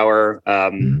 expert power,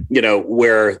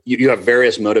 where you have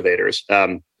various motivators.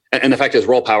 And the fact is,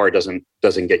 role power doesn't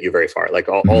get you very far. Like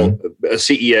all a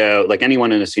CEO, like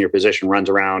anyone in a senior position, runs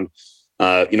around,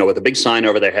 with a big sign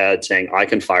over their head saying, "I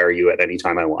can fire you at any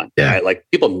time I want." Yeah. Right? Like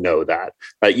people know that.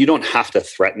 Right? You don't have to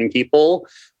threaten people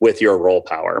with your role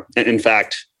power. And in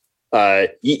fact,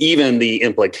 even the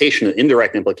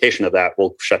indirect implication of that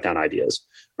will shut down ideas.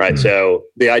 Right? So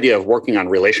the idea of working on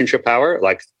relationship power,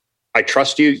 like I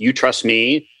trust you, you trust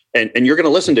me. And you're going to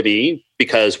listen to me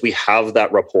because we have that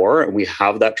rapport and we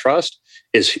have that trust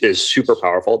is super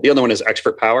powerful. The other one is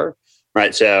expert power,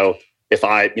 right? So if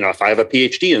I have a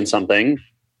PhD in something,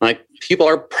 like people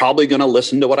are probably going to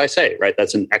listen to what I say, right?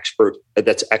 That's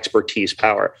that's expertise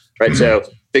power, right? So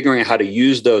figuring out how to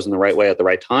use those in the right way at the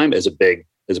right time is a big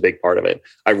part of it.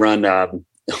 I run.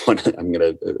 I'm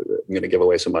gonna give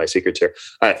away some of my secrets here.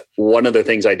 One of the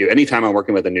things I do anytime I'm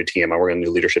working with a new team, I'm working with a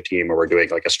new leadership team, or we're doing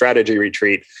like a strategy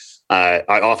retreat. I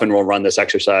often will run this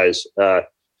exercise. I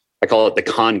call it the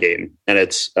con game, and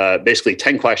it's basically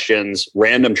 10 questions,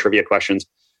 random trivia questions,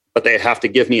 but they have to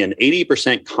give me an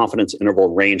 80% confidence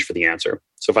interval range for the answer.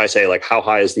 So if I say like, how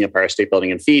high is the Empire State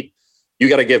Building in feet? you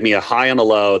got to give me a high and a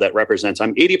low that represents,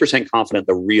 I'm 80% confident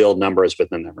the real number is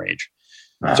within that range.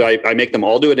 Wow. So I make them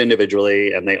all do it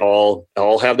individually, and they all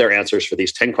have their answers for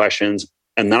these 10 questions.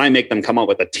 And then I make them come up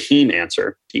with a team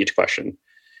answer to each question.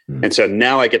 Mm-hmm. And so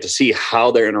now I get to see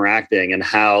how they're interacting and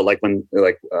how, like when they're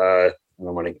like,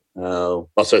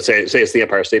 also say it's the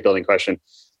Empire State Building question.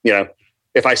 You know,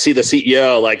 if I see the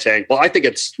CEO like saying, well, I think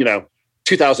it's,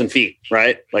 2,000 feet,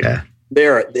 right? Like they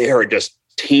are just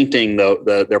tainting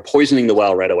they're poisoning the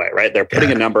well right away, right? They're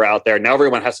putting a number out there. Now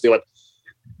everyone has to do it.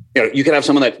 You can have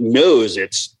someone that knows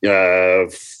it's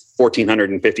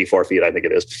 1,454 feet, I think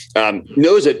it is,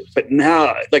 knows it. But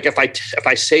now, like if I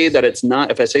say that it's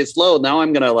not, if I say it's low, now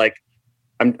I'm gonna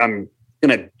I'm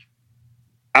gonna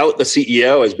out the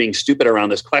CEO as being stupid around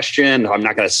this question. I'm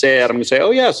not gonna say it. I'm gonna say,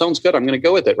 oh yeah, sounds good. I'm gonna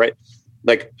go with it, right?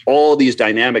 Like all these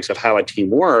dynamics of how a team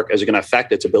work is going to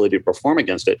affect its ability to perform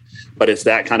against it. But it's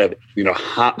that kind of,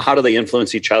 how do they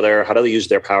influence each other? How do they use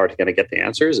their power to kind of get the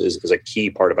answers is a key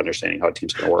part of understanding how a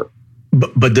team's going to work.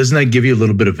 But doesn't that give you a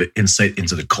little bit of an insight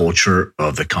into the culture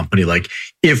of the company? Like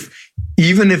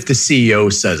even if the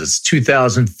CEO says it's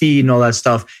 2,000 feet and all that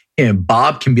stuff, and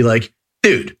Bob can be like,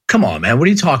 dude, come on, man, what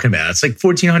are you talking about? It's like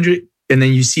 1,400. And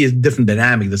then you see a different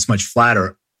dynamic that's much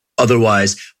flatter.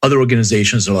 Otherwise, other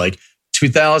organizations are like,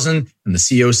 2,000, and the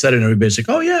CEO said it, and everybody's like,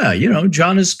 "Oh yeah,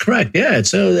 John is correct. Yeah,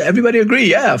 it's everybody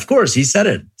agree. Yeah, of course, he said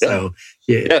it." Yeah.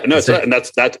 So and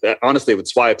that's honestly,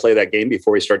 that's why I play that game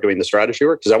before we start doing the strategy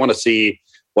work, because I want to see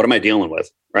what am I dealing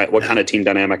with, right? What kind of team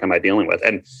dynamic am I dealing with,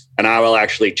 and I will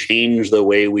actually change the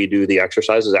way we do the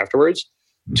exercises afterwards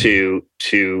to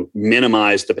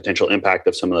minimize the potential impact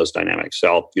of some of those dynamics. So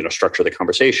I'll structure the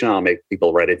conversation. I'll make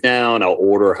people write it down. I'll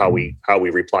order how we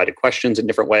reply to questions in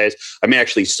different ways. I may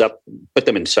actually put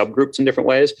them in subgroups in different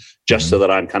ways, just so that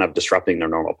I'm kind of disrupting their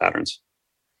normal patterns.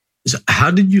 So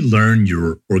how did you learn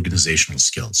your organizational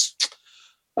skills?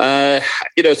 So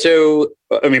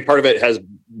part of it has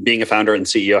being a founder and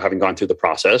CEO, having gone through the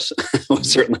process,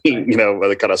 was certainly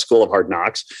the kind of school of hard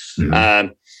knocks.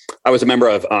 Mm-hmm. I was a member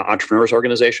of Entrepreneurs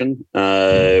Organization,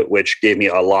 which gave me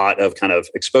a lot of kind of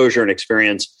exposure and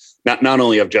experience, not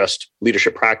only of just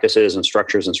leadership practices and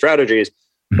structures and strategies,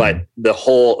 but the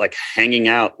whole like hanging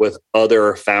out with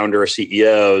other founder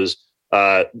CEOs,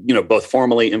 both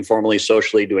formally, informally,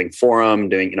 socially, doing forum,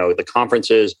 doing the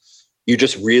conferences. You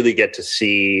just really get to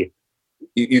see.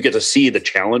 You get to see the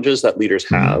challenges that leaders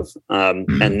have.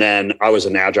 And then I was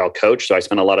an agile coach. So I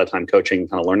spent a lot of time coaching,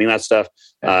 kind of learning that stuff.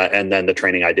 And then the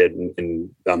training I did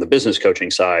on the business coaching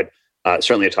side,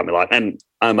 certainly it taught me a lot. And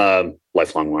I'm a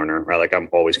lifelong learner, right? Like I'm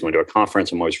always going to a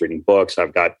conference. I'm always reading books. I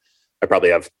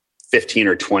probably have 15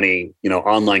 or 20,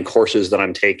 online courses that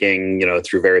I'm taking,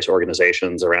 through various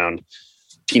organizations around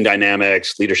team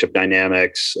dynamics, leadership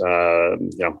dynamics.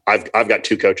 I've got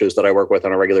 2 coaches that I work with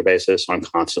on a regular basis. So I'm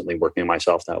constantly working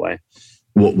myself that way.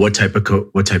 What type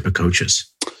of coaches?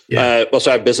 Yeah.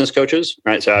 So I have business coaches,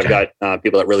 right? So I've got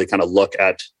people that really kind of look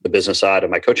at the business side of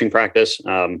my coaching practice.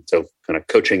 So kind of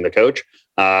coaching the coach.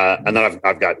 And then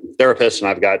I've got therapists and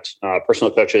I've got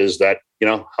personal coaches that,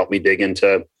 help me dig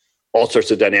into all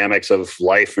sorts of dynamics of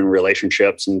life and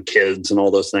relationships and kids and all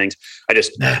those things.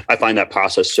 I find that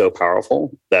process so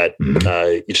powerful that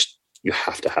you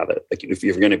have to have it. Like if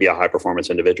you're going to be a high performance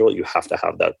individual, you have to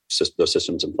have those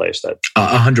systems in place. That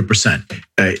 100%.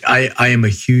 I am a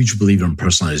huge believer in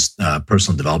personal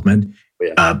development.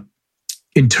 Yeah.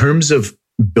 In terms of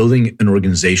building an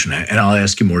organization, and I'll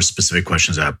ask you more specific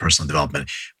questions about personal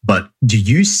development, but do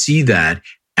you see that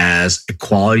as a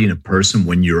quality in a person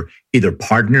when you're either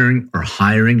partnering or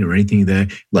hiring or anything there?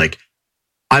 Like,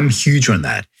 I'm huge on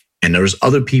that. And there's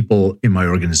other people in my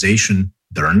organization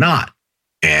that are not.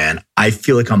 And I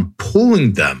feel like I'm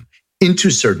pulling them into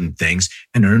certain things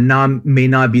and may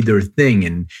not be their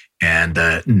thing. And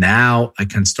now I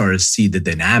can start to see the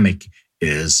dynamic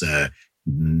is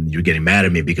you're getting mad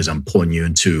at me because I'm pulling you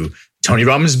into Tony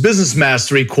Robbins' Business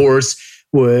Mastery course,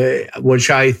 which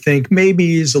I think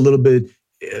maybe is a little bit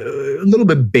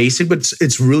basic, but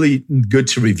it's really good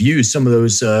to review some of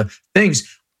those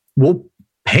things. Well,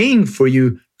 paying for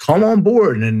you, come on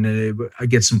board, and I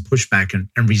get some pushback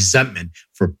and resentment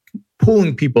for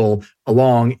pulling people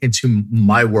along into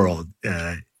my world.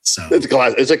 So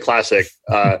it's a classic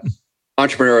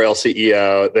entrepreneurial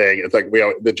CEO thing. It's like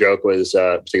the joke was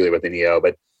particularly with NEO,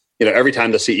 but every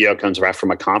time the CEO comes back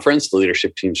from a conference, the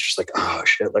leadership team's just like, oh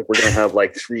shit, like we're going to have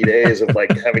like 3 days of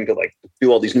like having to like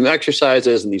do all these new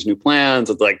exercises and these new plans.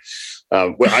 It's like,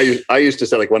 I used to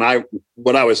say like when I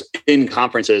was in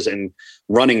conferences and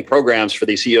running programs for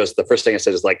these CEOs, the first thing I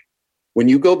said is like, when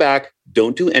you go back,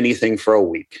 don't do anything for a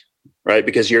week, right?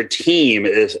 Because your team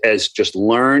has just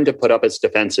learned to put up its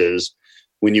defenses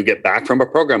when you get back from a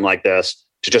program like this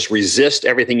to just resist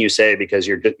everything you say because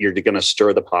you're going to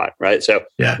stir the pot, right? So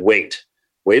wait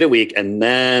a week and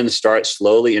then start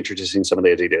slowly introducing some of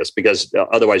these ideas, because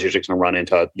otherwise you're just going to run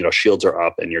into, shields are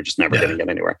up and you're just never going to get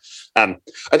anywhere. I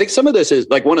think some of this is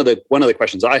like one of the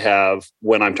questions I have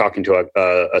when I'm talking to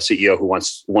a CEO who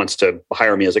wants to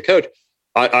hire me as a coach.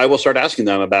 I will start asking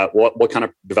them about what kind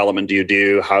of development do you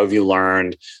do? How have you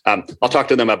learned? I'll talk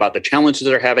to them about the challenges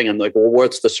they're having and like, well,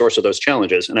 what's the source of those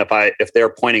challenges? And if they're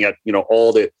pointing at,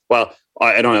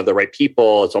 I don't have the right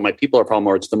people, it's all my people are problem,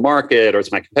 or it's the market, or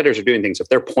it's my competitors are doing things. If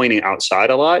they're pointing outside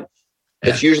a lot,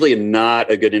 it's usually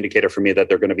not a good indicator for me that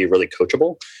they're going to be really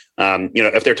coachable.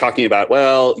 If they're talking about,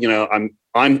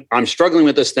 I'm struggling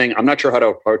with this thing, I'm not sure how to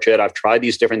approach it, I've tried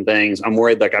these different things, I'm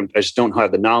worried like I just don't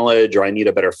have the knowledge, or I need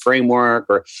a better framework,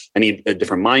 or I need a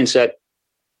different mindset.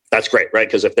 That's great, right?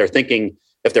 Because if they're putting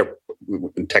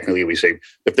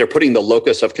the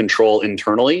locus of control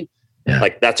internally,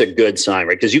 like that's a good sign,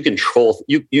 right? Because you control,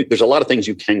 there's a lot of things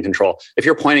you can control. If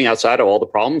you're pointing outside of all the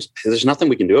problems, there's nothing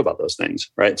we can do about those things,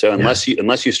 right? So unless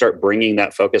you start bringing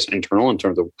that focus internal in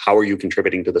terms of how are you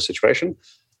contributing to the situation,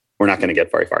 we're not going to get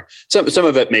very far. Some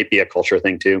of it may be a culture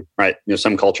thing too, right?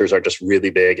 Some cultures are just really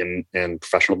big in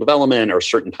professional development or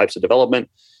certain types of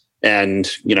development. And,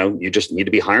 you just need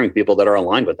to be hiring people that are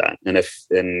aligned with that. And if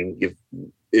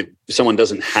someone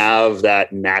doesn't have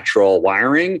that natural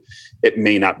wiring, it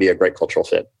may not be a great cultural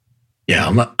fit.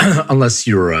 Yeah, unless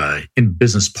you're in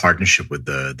business partnership with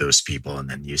those people, and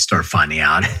then you start finding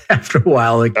out after a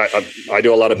while. Like I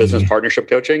do a lot of business partnership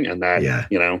coaching, and that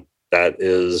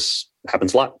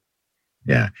happens a lot.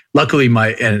 Yeah. Luckily,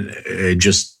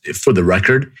 just for the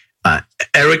record,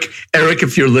 Eric,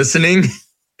 if you're listening,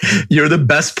 you're the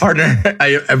best partner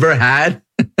I ever had.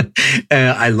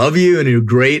 I love you, and you're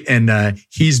great. And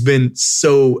he's been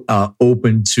so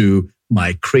open to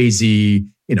my crazy,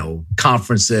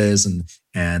 conferences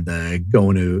and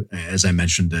going to, as I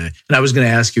mentioned. And I was going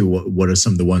to ask you what are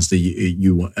some of the ones that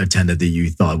you attended that you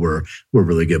thought were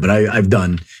really good. But I've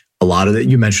done a lot of it.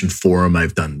 You mentioned Forum.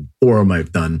 I've done Forum.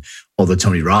 I've done all the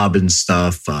Tony Robbins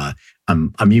stuff.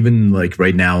 I'm even like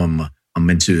right now I'm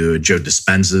into Joe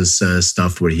Dispenza's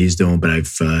stuff, what he's doing, but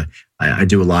I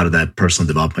do a lot of that personal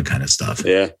development kind of stuff.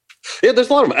 Yeah. There's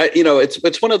a lot of them.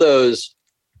 It's one of those.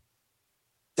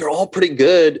 They're all pretty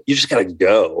good. You just got to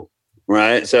go,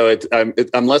 right? So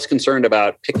I'm less concerned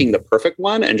about picking the perfect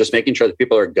one and just making sure that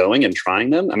people are going and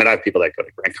trying them. I mean, I have people that go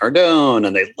to Grant Cardone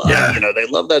and they love, they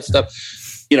love that stuff.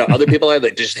 Other people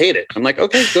that just hate it. I'm like,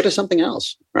 okay, go to something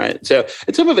else, right? So,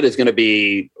 and some of it is going to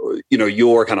be,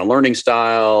 your kind of learning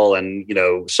style and,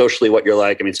 socially what you're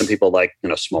like. I mean, some people like,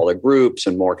 smaller groups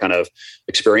and more kind of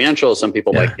experiential. Some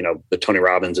people like, the Tony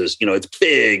Robbins is, it's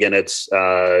big and it's,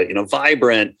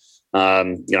 vibrant.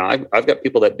 I've got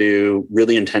people that do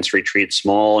really intense retreats,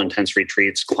 small, intense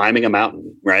retreats, climbing a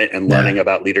mountain, right? And learning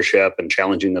about leadership and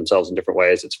challenging themselves in different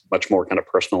ways. It's much more kind of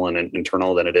personal and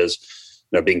internal than it is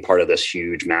being part of this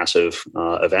huge, massive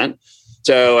event.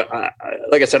 So,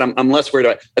 like I said, I'm less worried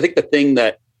about it. I think the thing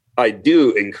that I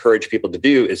do encourage people to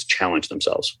do is challenge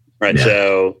themselves, right? Yeah.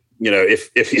 So,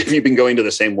 if you've been going to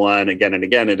the same one again and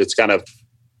again, and it's kind of,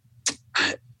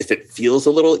 if it feels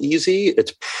a little easy,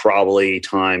 it's probably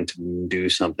time to do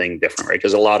something different, right?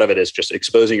 Because a lot of it is just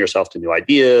exposing yourself to new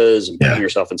ideas and putting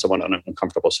yourself in somewhat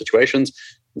uncomfortable situations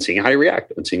and seeing how you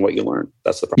react and seeing what you learn.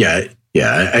 That's the problem.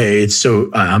 Yeah.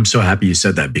 I'm so happy you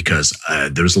said that, because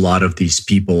there's a lot of these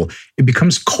people, it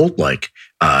becomes cult-like.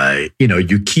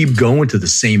 You keep going to the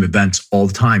same events all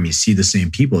the time. You see the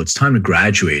same people. It's time to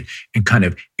graduate and kind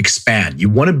of expand. You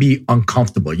want to be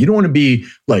uncomfortable. You don't want to be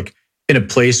like in a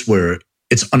place where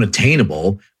it's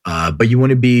unattainable, but you want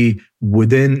to be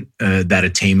within that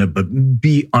attainment, but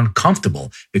be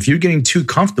uncomfortable. If you're getting too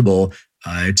comfortable,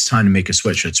 it's time to make a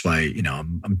switch. That's why,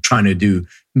 I'm trying to do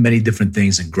many different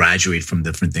things and graduate from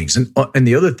different things. And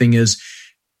the other thing is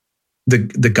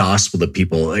the gospel that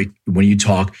people, like when you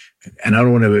talk, and I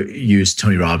don't want to use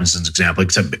Tony Robbins as an example,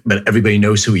 but everybody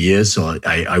knows who he is, so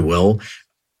I will.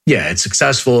 Yeah, it's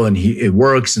successful and it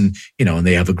works, and and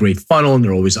they have a great funnel and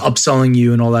they're always upselling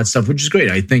you and all that stuff, which is great.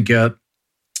 I think it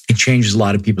changes a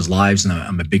lot of people's lives, and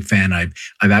I'm a big fan.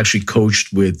 I've actually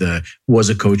coached was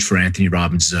a coach for Anthony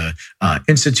Robbins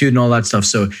Institute and all that stuff,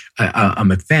 so I'm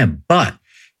a fan. But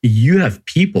you have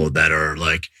people that are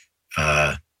like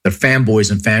they're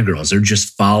fanboys and fangirls. They're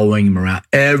just following him around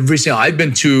every single. I've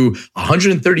been to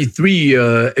 133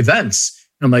 events.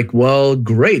 I'm like, well,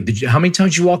 great. How many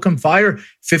times did you walk on fire?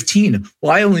 15.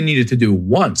 Well, I only needed to do it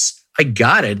once. I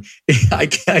got it.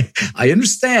 I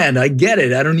understand. I get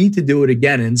it. I don't need to do it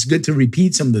again. And it's good to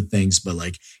repeat some of the things, but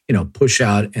like, push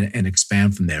out and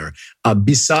expand from there.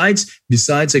 Besides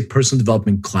like personal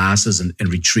development classes and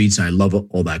retreats, and I love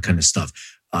all that kind of stuff.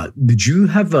 Did you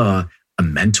have a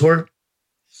mentor?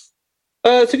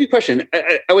 It's a good question.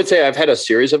 I would say I've had a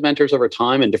series of mentors over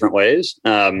time in different ways.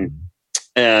 And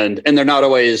they're not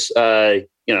always, the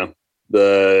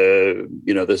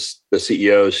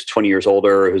CEO is 20 years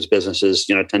older, whose business is,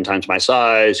 10 times my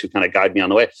size, who kind of guide me on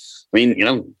the way. I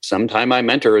mean, sometimes my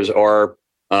mentors are,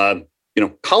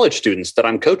 college students that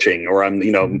I'm coaching or I'm,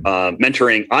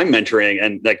 mentoring. I'm mentoring,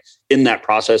 and like in that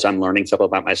process, I'm learning stuff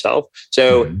about myself.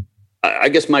 So I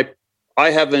guess my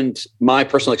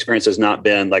personal experience has not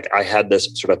been like I had this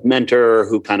sort of mentor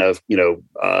who kind of,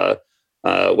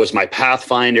 was my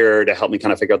pathfinder to help me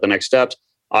kind of figure out the next steps.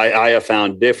 I have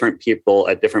found different people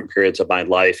at different periods of my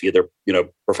life, either,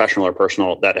 professional or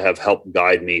personal, that have helped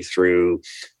guide me through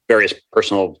various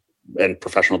personal and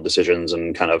professional decisions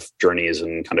and kind of journeys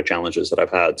and kind of challenges that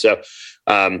I've had. So,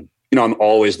 I'm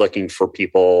always looking for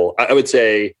people. I would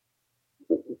say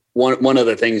one of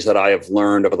the things that I have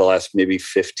learned over the last maybe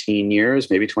 15 years,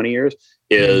 maybe 20 years,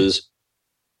 is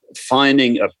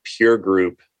finding a peer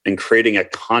group and creating a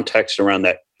context around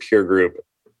that peer group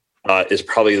is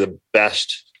probably the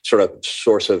best sort of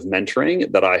source of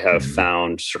mentoring that I have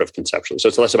found sort of conceptually. So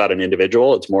it's less about an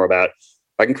individual. It's more about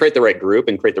if I can create the right group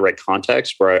and create the right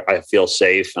context where I feel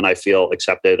safe and I feel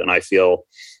accepted and I feel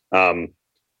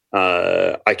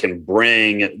I can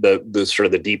bring the sort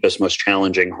of the deepest, most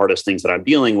challenging, hardest things that I'm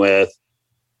dealing with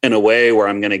in a way where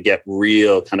I'm going to get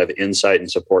real kind of insight and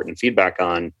support and feedback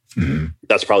on.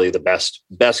 That's probably the best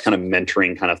kind of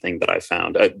mentoring kind of thing that I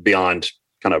found beyond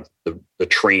kind of the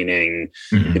training,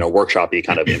 workshop-y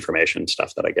kind of information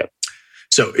stuff that I get.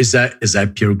 So is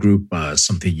that peer group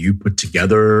something you put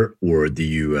together, or do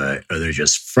you are they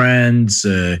just friends,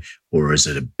 or is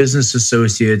it a business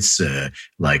associates,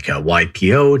 like a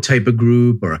YPO type of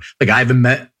group, or like I have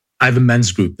a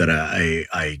men's group that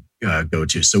I go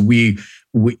to. So we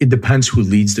it depends who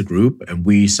leads the group, and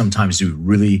we sometimes do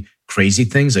really crazy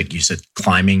things, like you said,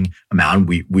 climbing a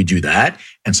mountain. We do that,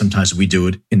 and sometimes we do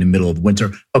it in the middle of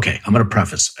winter. Okay, I'm going to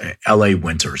preface LA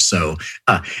winter. So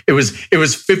it was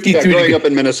 53. Yeah, growing up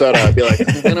in Minnesota, I'd be like,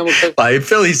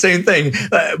 Philly, same thing.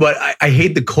 But I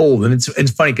hate the cold, and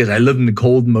it's funny because I lived in the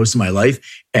cold most of my life,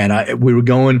 and we were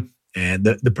going, and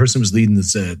the person was leading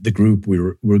this the group. We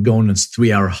were going on this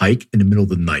 3-hour hike in the middle of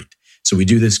the night. So we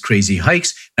do this crazy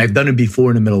hikes. I've done it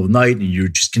before in the middle of the night, and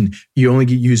you only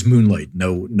use moonlight,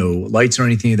 no lights or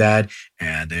anything like that,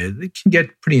 and it can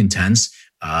get pretty intense.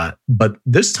 But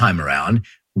this time around,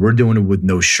 we're doing it with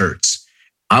no shirts.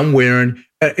 I'm wearing,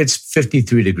 it's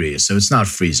 53 degrees, so it's not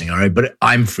freezing, all right? But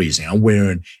I'm freezing. I'm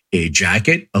wearing a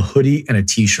jacket, a hoodie, and a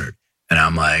t-shirt, and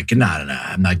I'm like, no,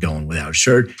 I'm not going without a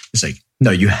shirt. It's like,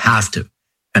 no, you have to.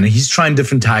 And he's trying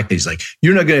different tactics. Like,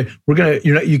 you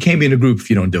can't be in a group if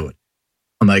you don't do it.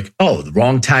 I'm like, oh, the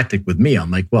wrong tactic with me.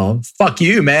 I'm like, well, fuck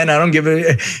you, man. I don't give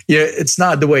a, it's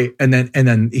not the way. And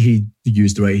then he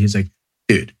used the way. He's like,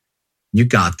 dude, you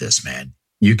got this, man.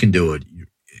 You can do it.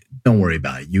 Don't worry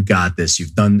about it. You got this.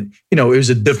 You've done, it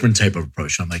was a different type of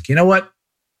approach. I'm like, you know what?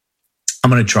 I'm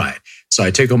going to try it. So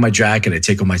I take off my jacket, I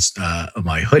take off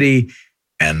my hoodie,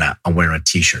 and I'm wearing a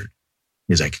t-shirt.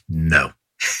 He's like, no.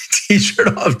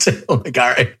 T-shirt off too. I'm like,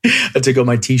 all right. I take off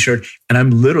my t-shirt, and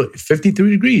I'm literally 53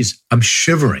 degrees. I'm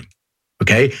shivering.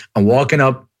 Okay. I'm walking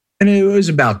up, and it was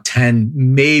about 10,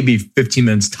 maybe 15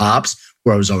 minutes tops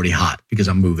where I was already hot because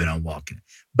I'm moving, I'm walking.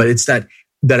 But it's that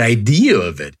idea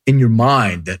of it in your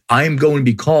mind that I'm going to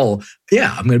be cold.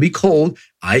 Yeah, I'm going to be cold.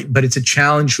 But it's a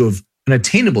challenge of an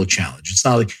attainable challenge. It's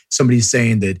not like somebody's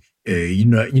saying that, you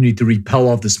need to repel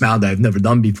off this mountain that I've never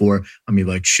done before. I mean,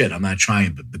 like, shit, I'm not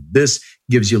trying, but this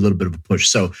gives you a little bit of a push.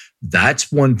 So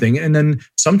that's one thing. And then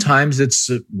sometimes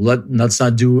it's let's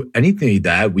not do anything like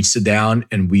that. We sit down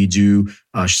and we do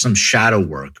some shadow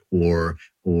work or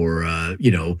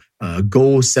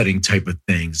goal setting type of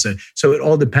things. So it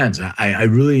all depends. I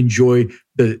really enjoy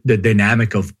the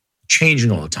dynamic of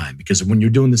changing all the time, because when you're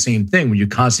doing the same thing, when you're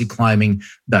constantly climbing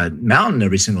that mountain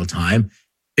every single time,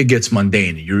 it gets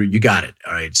mundane. You got it.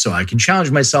 All right. So I can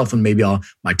challenge myself, and maybe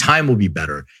my time will be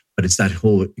better, but it's that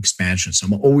whole expansion. So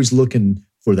I'm always looking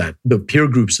for that. The peer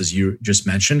groups, as you just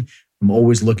mentioned, I'm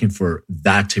always looking for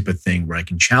that type of thing where I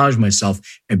can challenge myself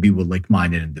and be with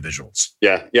like-minded individuals.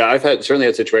 Yeah. I've certainly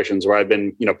had situations where I've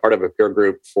been, part of a peer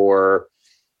group I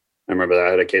remember that I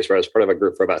had a case where I was part of a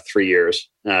group for about 3 years.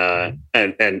 And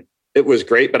it was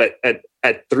great. But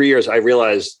at 3 years, I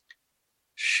realized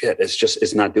shit,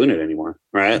 it's not doing it anymore.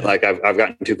 Right. Yeah. Like I've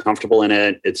gotten too comfortable in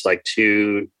it. It's like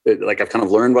I've kind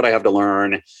of learned what I have to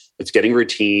learn. It's getting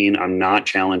routine. I'm not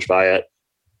challenged by it.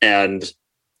 And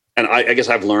I guess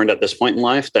I've learned at this point in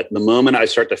life that the moment I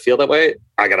start to feel that way,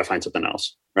 I got to find something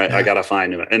else. Right. Yeah. I got to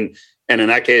find it. And in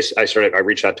that case, I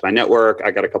reached out to my network.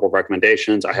 I got a couple of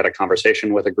recommendations. I had a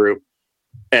conversation with a group,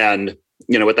 and,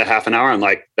 with the half an hour, I'm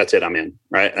like, that's it, I'm in.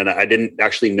 Right. And I didn't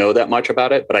actually know that much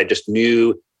about it, but I just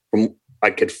knew I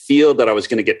could feel that I was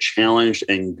going to get challenged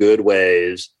in good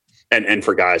ways. And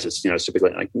for guys, it's,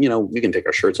 typically like, we can take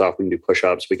our shirts off. We can do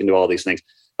push-ups. We can do all these things.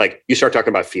 Like you start talking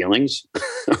about feelings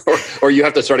or you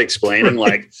have to start explaining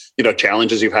like,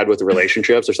 challenges you've had with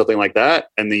relationships or something like that.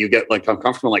 And then you get like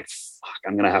uncomfortable, like, fuck,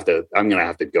 I'm going to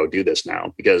have to go do this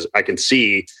now because I can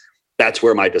see that's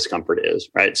where my discomfort is.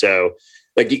 Right. So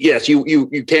like, yes, you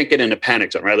can't get into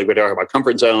panic zone, right? Like we talk about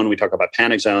comfort zone. We talk about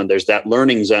panic zone. There's that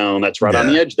learning zone that's right on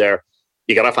the edge there.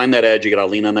 You got to find that edge. You got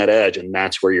to lean on that edge. And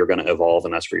that's where you're going to evolve.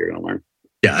 And that's where you're going to learn.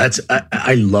 Yeah,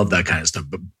 I love that kind of stuff,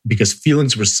 but because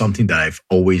feelings were something that I've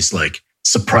always like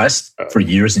suppressed for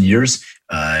years and years.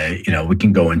 We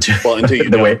can go into until you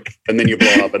way, and then you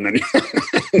blow up, and then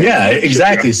yeah,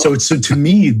 exactly. So to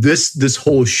me, this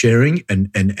whole sharing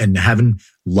and having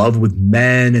love with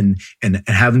men and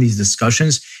having these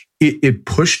discussions, it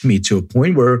pushed me to a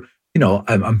point where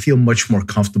I'm feeling much more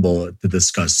comfortable to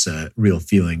discuss real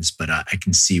feelings, but I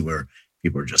can see where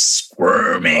people are just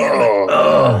squirming.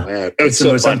 Man. It's so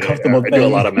the most uncomfortable thing. I do a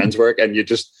lot of men's work, and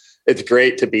it's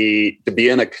great to be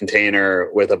in a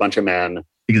container with a bunch of men.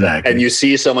 Exactly. And you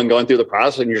see someone going through the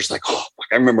process and you're just like, oh,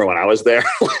 I remember when I was there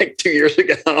like 2 years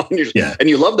ago. And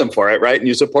you love them for it, right? And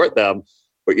you support them.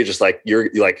 But you're just like, you're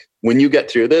like, when you get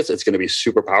through this, it's going to be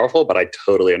super powerful. But I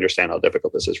totally understand how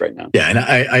difficult this is right now. Yeah,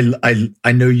 and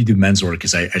I know you do men's work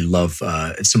because I love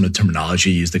some of the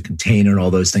terminology. You use the container and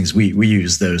all those things. We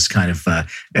use those kind of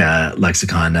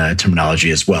lexicon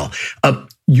terminology as well.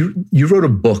 You wrote a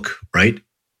book, right?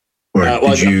 Or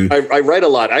did you? I write a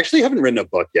lot. I actually haven't written a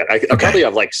book yet. I probably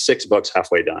have like 6 books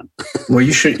halfway done. Well,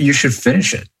 you should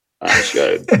finish it. I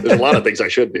should. There's a lot of things I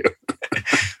should do.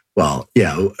 Well,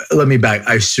 yeah. Let me back.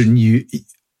 I'm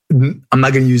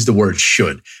not going to use the word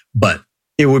should, but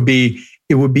it would be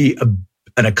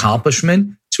an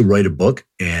accomplishment to write a book.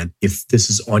 And if this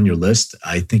is on your list,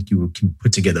 I think you can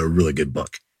put together a really good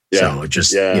book. Yeah. So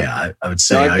I would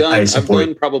say I support. I've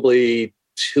done probably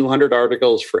 200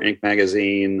 articles for Inc.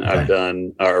 magazine. Okay. I've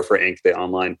done, or for Inc. the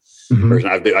online version.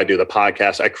 I do the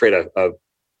podcast. I create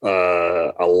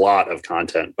a lot of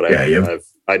content, but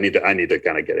I need to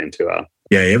kind of get into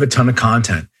Yeah, you have a ton of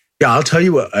content. Yeah, I'll tell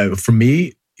you what. For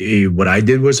me, what I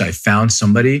did was I found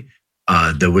somebody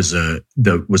that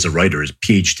was a writer, his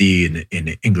PhD in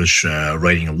English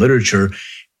writing and literature,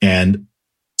 and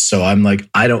so I'm like,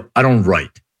 I don't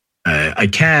write. I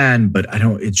can, but I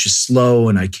don't. It's just slow,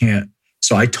 and I can't.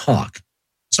 So I talk.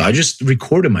 So I just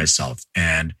recorded myself,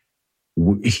 and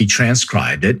he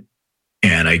transcribed it,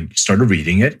 and I started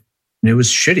reading it, and it was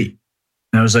shitty.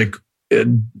 And I was like,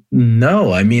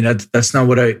 no, I mean, that's not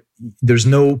what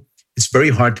it's very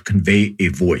hard to convey a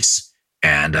voice.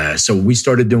 And so we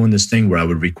started doing this thing where I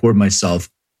would record myself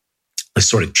a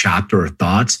sort of chapter or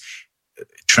thoughts,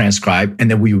 transcribe,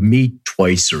 and then we would meet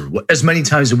twice or as many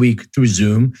times a week through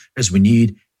Zoom as we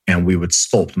need, and we would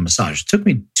sculpt and massage. It took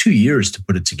me 2 years to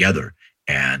put it together.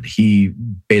 And he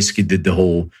basically did the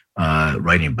whole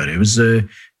writing, but it's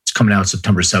coming out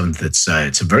September 7th. It's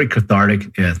a very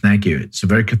cathartic. Thank you. It's a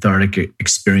very cathartic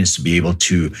experience to be able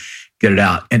to get it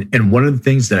out. And one of the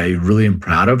things that I really am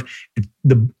proud of,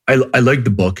 I like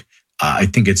the book. I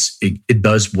think it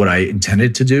does what I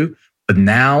intended to do. But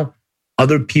now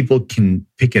other people can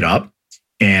pick it up.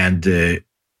 And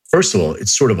first of all,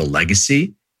 it's sort of a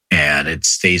legacy, and it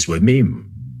stays with me.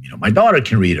 My daughter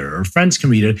can read it, or her friends can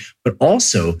read it, but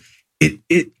also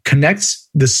it connects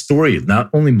the story, not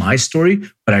only my story,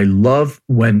 but I love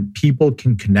when people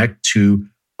can connect to,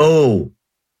 oh,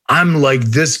 I'm like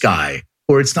this guy,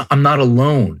 or I'm not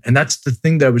alone. And that's the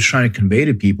thing that I was trying to convey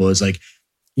to people is like,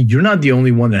 you're not the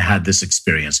only one that had this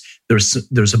experience.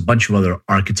 There's a bunch of other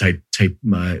archetype type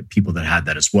people that had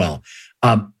that as well.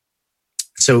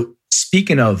 So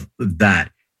speaking of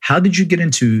that, how did you get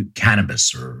into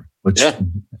cannabis, or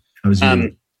how was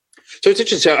you? So it's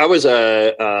interesting. So I was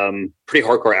a pretty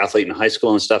hardcore athlete in high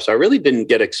school and stuff. So I really didn't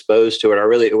get exposed to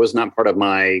it. It was not part of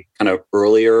my kind of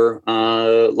earlier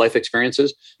life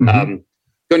experiences.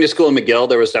 Going to school in McGill,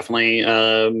 there was definitely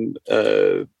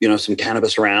some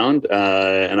cannabis around,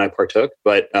 and I partook.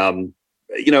 But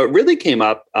it really came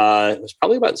up. It was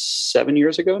probably about 7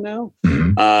 years ago now,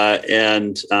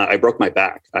 and I broke my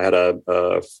back. I had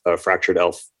a fractured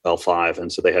L5,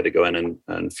 and so they had to go in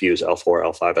and fuse L4,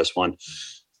 L5, S1.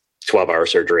 12-hour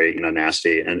surgery,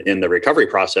 nasty. And in the recovery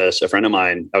process, a friend of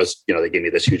mine, they gave me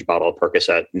this huge bottle of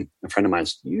Percocet, and a friend of mine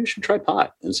said, you should try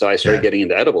pot. And so I started getting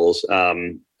into edibles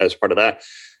as part of that.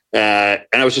 And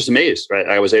I was just amazed, right?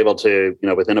 I was able to,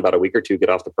 within about a week or two, get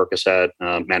off the Percocet,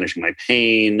 managing my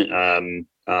pain.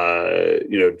 I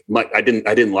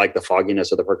didn't like the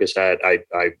fogginess of the Percocet.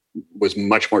 I was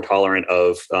much more tolerant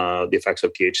of the effects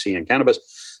of THC and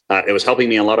cannabis. It was helping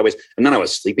me in a lot of ways. And then I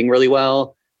was sleeping really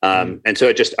well. And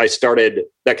so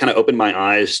that kind of opened my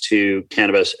eyes to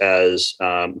cannabis as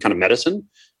kind of medicine,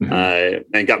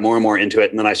 and got more and more into it.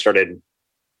 And then I started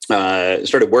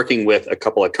working with a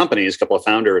couple of companies, a couple of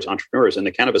founders, entrepreneurs in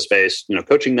the cannabis space,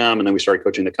 coaching them. And then we started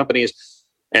coaching the companies,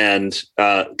 and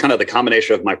kind of the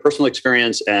combination of my personal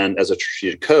experience and as a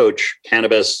strategic coach,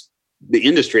 cannabis, the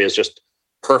industry is just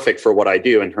perfect for what I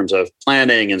do in terms of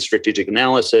planning and strategic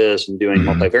analysis and doing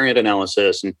multivariate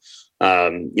analysis and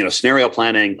scenario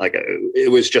planning. Like,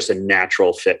 it was just a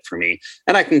natural fit for me.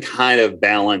 And I can kind of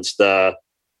balance the,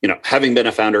 having been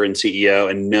a founder and CEO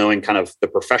and knowing kind of the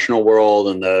professional world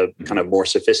and the kind of more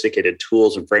sophisticated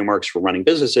tools and frameworks for running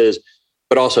businesses,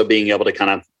 but also being able to kind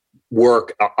of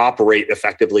operate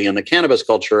effectively in the cannabis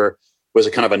culture was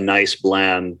a kind of a nice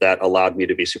blend that allowed me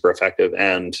to be super effective.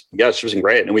 And it's just been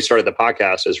great. And we started the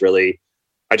podcast as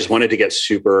I just wanted to get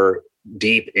super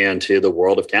deep into the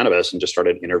world of cannabis and just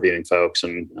started interviewing folks.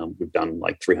 And we've done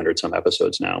like 300 some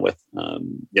episodes now with,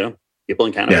 people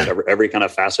in cannabis, every kind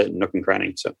of facet and nook and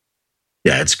cranny. So.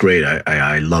 Yeah, it's great.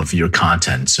 I love your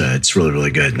content. So it's really,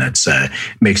 really good. And it's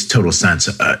makes total sense.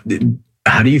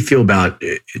 How do you feel about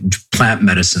plant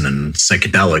medicine and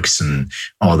psychedelics and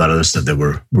all that other stuff that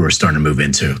we're starting to move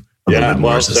into a little bit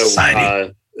more as a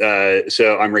society?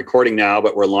 So I'm recording now,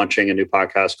 but we're launching a new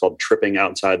podcast called Tripping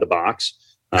Outside the Box.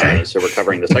 So we're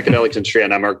covering the psychedelics industry,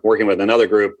 and I'm working with another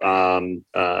group,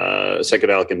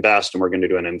 Psychedelic Invest, and we're going to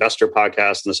do an investor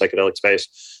podcast in the psychedelic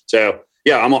space. So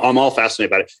I'm all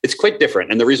fascinated about it. It's quite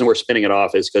different. And the reason we're spinning it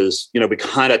off is because, we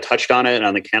kind of touched on it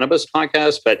on the cannabis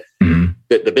podcast, but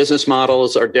the business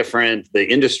models are different. The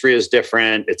industry is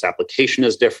different. Its application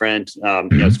is different.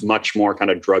 It's much more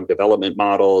kind of drug development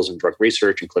models and drug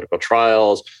research and clinical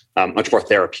trials, much more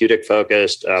therapeutic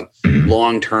focused,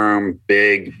 long-term,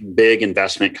 big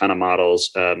investment kind of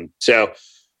models. So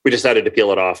we decided to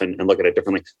peel it off and look at it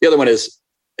differently. The other one is,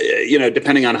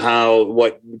 depending on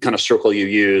what kind of circle you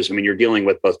use, you're dealing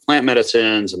with both plant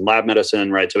medicines and lab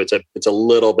medicine, right? So it's a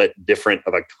little bit different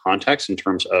of a context in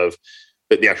terms of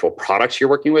the actual products you're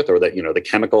working with, or that, the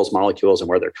chemicals, molecules, and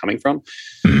where they're coming from.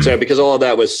 So because all of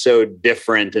that was so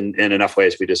different in enough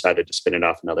ways, we decided to spin it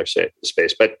off another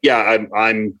space. But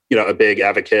I'm a big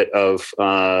advocate of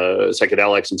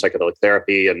psychedelics and psychedelic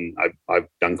therapy, and I've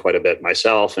done quite a bit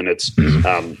myself, and it's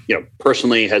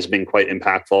personally has been quite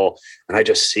impactful. And I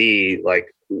just see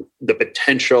like the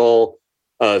potential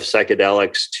of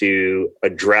psychedelics to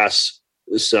address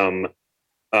some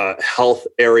health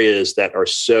areas that are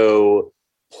so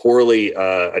poorly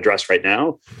addressed right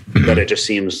now that it just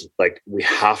seems like we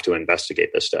have to investigate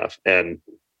this stuff. And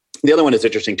the other one is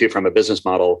interesting too from a business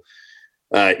model.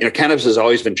 Cannabis has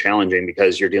always been challenging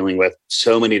because you're dealing with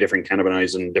so many different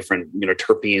cannabinoids and different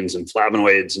terpenes and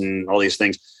flavonoids and all these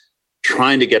things.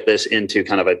 Trying to get this into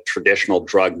kind of a traditional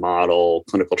drug model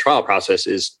clinical trial process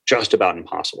is just about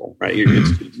impossible, right?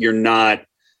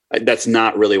 That's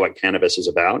not really what cannabis is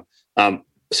about.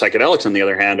 Psychedelics, on the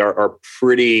other hand, are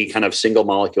pretty kind of single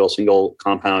molecule, single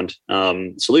compound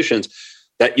solutions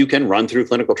that you can run through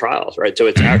clinical trials, right? So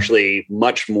it's actually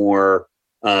much more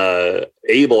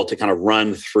able to kind of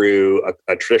run through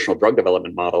a traditional drug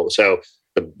development model. So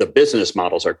the business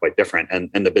models are quite different,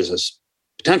 and the business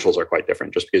potentials are quite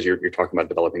different, just because you're talking about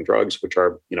developing drugs, which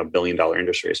are billion-dollar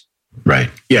industries. Right.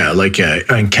 Yeah. Like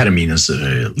and ketamine is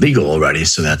legal already,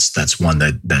 so that's one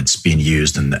that's being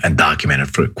used and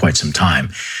documented for quite some time.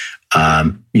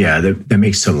 That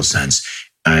makes total sense.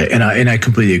 And I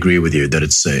completely agree with you that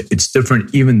it's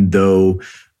different. Even though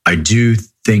I do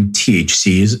think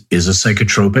THC is a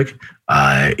psychotropic.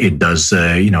 It does.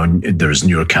 There's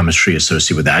neurochemistry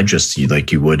associated with that, just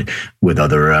like you would with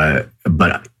other.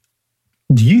 But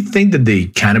do you think that the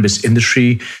cannabis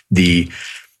industry, the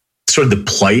sort of the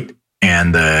plight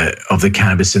and of the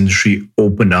cannabis industry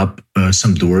opened up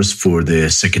some doors for the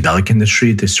psychedelic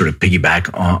industry to sort of piggyback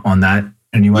on that?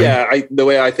 anyway? Yeah, the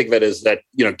way I think of it is that,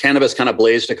 cannabis kind of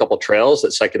blazed a couple trails that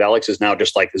psychedelics is now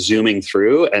just like zooming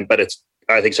through,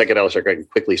 I think psychedelics are going to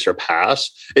quickly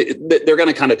surpass. They're going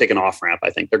to kind of take an off ramp. I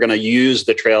think they're going to use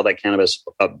the trail that cannabis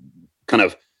kind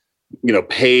of,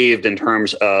 paved in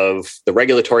terms of the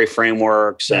regulatory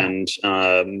frameworks and,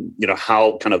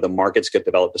 how kind of the markets get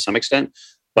developed to some extent.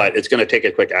 But it's going to take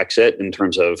a quick exit in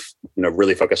terms of,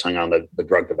 really focusing on the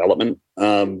drug development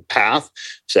path.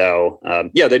 So,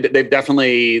 they've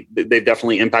definitely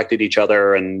impacted each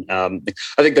other. And I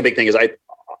think the big thing is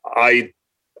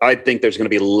I think there's going to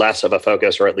be less of a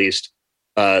focus, or at least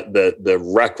the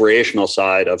recreational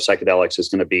side of psychedelics is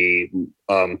going to be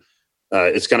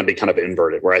it's going to be kind of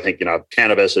inverted. Where I think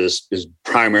cannabis is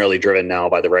primarily driven now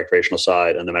by the recreational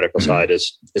side, and the medical side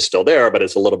is still there, but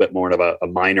it's a little bit more of a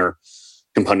minor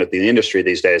component of the industry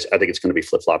these days. I think it's going to be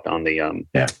flip flopped on the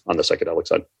psychedelic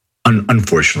side.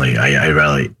 Unfortunately, I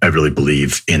really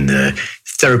believe in the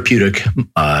therapeutic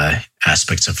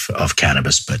aspects of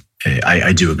cannabis, but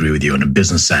I do agree with you on a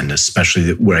business end,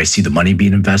 especially where I see the money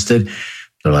being invested.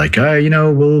 They're like,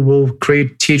 we'll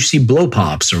create THC blow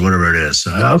pops or whatever it is.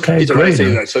 Okay, pizza,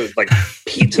 great. So like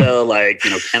pizza, like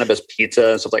cannabis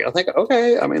pizza and stuff like. I think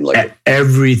okay. I mean, like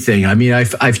everything. I mean,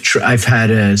 I've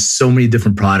had so many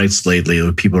different products lately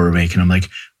that people are making. I'm like,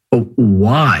 oh,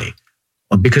 why?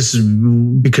 Because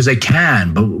I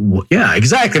can, but yeah,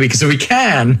 exactly. Because we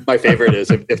can. My favorite is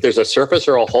if there's a surface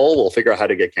or a hole, we'll figure out how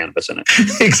to get cannabis in it.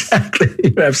 Exactly,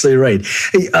 you're absolutely right.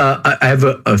 Hey, I have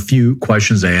a few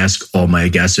questions I ask all my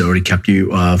guests. I already kept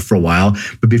you for a while,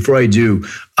 but before I do,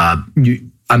 I'm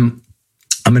an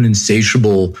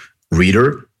insatiable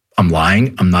reader. I'm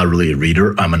lying. I'm not really a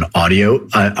reader. I'm an audio.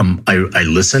 I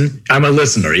listen. I'm a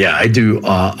listener. Yeah, I do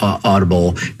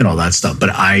Audible and all that stuff. But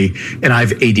I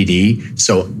have ADD,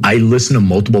 so I listen to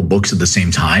multiple books at the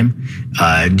same time.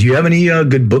 Do you have any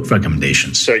good book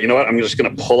recommendations? So you know what? I'm just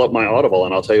going to pull up my Audible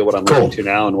and I'll tell you what I'm listening to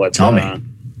now and what. Tell me.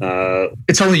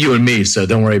 It's only you and me, so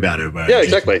don't worry about it. Yeah,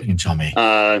 exactly. You can tell me.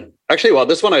 Actually, well,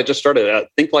 this one I just started.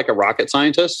 Think Like a Rocket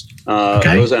Scientist.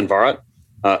 Roseanne Varol.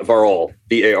 Varol,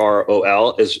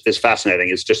 Varol is fascinating.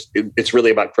 It's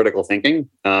really about critical thinking.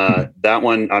 That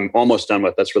one I'm almost done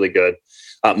with. That's really good.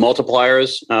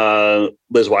 Multipliers,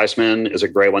 Liz Wiseman is a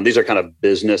great one. These are kind of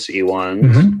business-y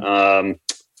ones. Mm-hmm.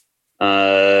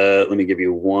 Let me give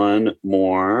you one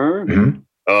more. Mm-hmm.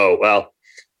 Oh, well,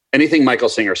 anything Michael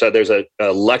Singer. So there's a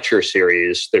lecture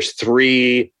series. There's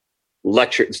 3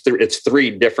 lectures. It's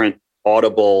 3 different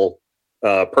Audible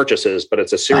purchases, but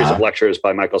it's a series of lectures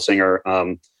by Michael Singer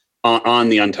on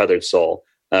the untethered soul.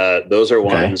 Those are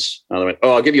ones.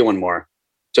 I'll give you one more.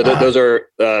 So those are.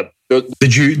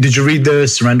 Did you read the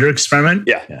Surrender Experiment?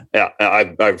 Yeah.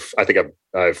 I think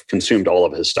I've consumed all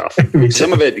of his stuff.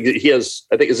 Some of it he has.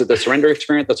 I think is it the Surrender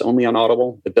Experiment that's only on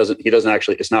Audible. It doesn't. He doesn't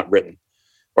actually. It's not written,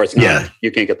 or it's not. Yeah. You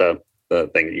can't get the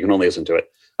thing. You can only listen to it.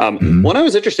 One I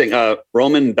was interesting.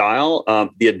 Roman Dial,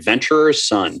 The Adventurer's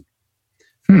Son.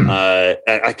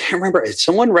 I can't remember.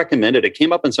 Someone recommended it.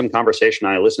 Came up in some conversation.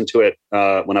 I listened to it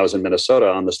when I was in Minnesota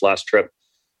on this last trip.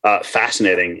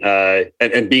 Fascinating.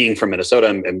 And being from Minnesota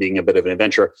and being a bit of an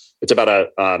adventurer, it's about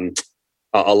a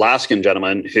Alaskan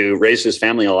gentleman who raised his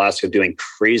family in Alaska doing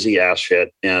crazy ass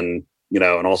shit in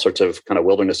all sorts of kind of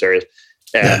wilderness areas,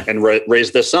 and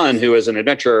raised this son who is an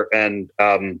adventurer. And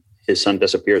his son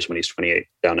disappears when he's 28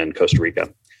 down in Costa Rica.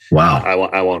 Wow.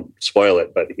 I won't spoil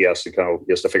it, but he has to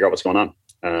figure out what's going on.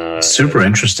 Super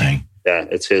interesting. Yeah,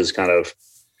 it's his kind of,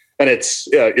 and it's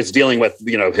dealing with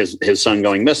his son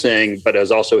going missing, but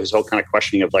as also his whole kind of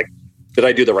questioning of like, did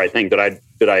I do the right thing?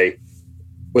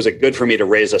 Was it good for me to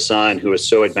raise a son who is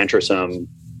so adventuresome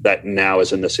that now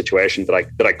is in this situation? Did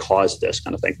I cause this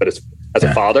kind of thing? But it's as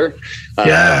a father,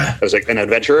 it was like an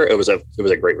adventurer. It was a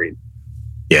great read.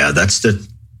 Yeah,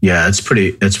 it's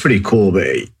pretty cool. But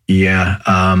yeah.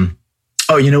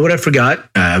 Oh, you know what I forgot?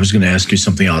 I was going to ask you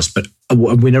something else, but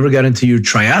we never got into your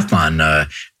triathlon.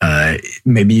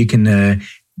 Maybe you can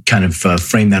kind of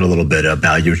frame that a little bit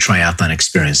about your triathlon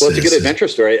experience. Well, it's a good adventure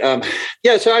story. So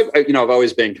I've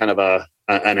always been kind of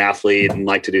an athlete and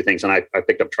like to do things, and I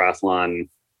picked up triathlon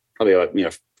probably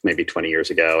maybe 20 years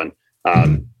ago,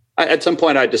 and at some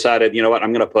point I decided, you know what,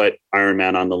 I'm going to put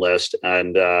Ironman on the list,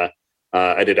 and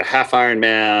I did a half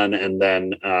Ironman, and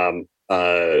then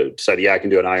decided, I can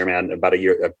do an Ironman. About a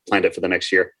year, I planned it for the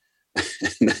next year.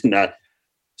 And then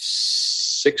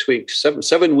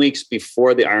 7 weeks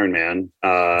before the Ironman,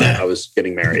 I was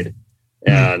getting married,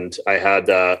 and I had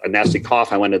a nasty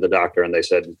cough. I went to the doctor, and I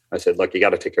said, look, you got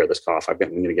to take care of this cough. I'm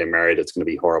going to get married. It's going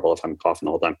to be horrible if I'm coughing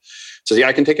the whole time. So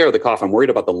I can take care of the cough. I'm worried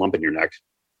about the lump in your neck.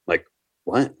 Like,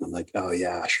 what? I'm like, oh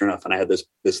yeah, sure enough. And I had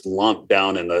this lump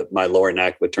down in my lower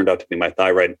neck, what turned out to be my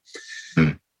thyroid.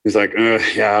 He's like,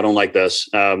 yeah, I don't like this.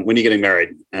 When are you getting married?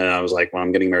 And I was like, well,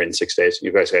 I'm getting married in 6 days.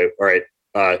 You guys say, all right,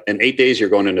 in 8 days, you're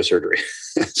going into surgery.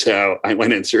 So I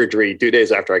went in surgery 2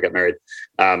 days after I got married.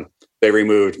 They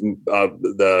removed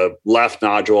the left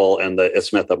nodule and the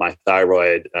isthmus of my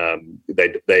thyroid.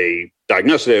 They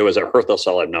diagnosed it as a Hürthle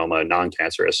cell adenoma,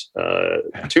 non-cancerous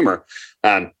tumor.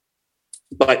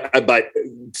 But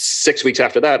 6 weeks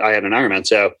after that, I had an Ironman.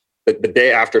 So the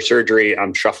day after surgery,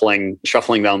 I'm shuffling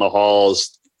down the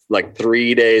halls. Like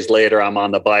 3 days later, I'm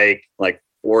on the bike. Like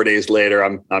 4 days later,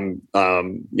 I'm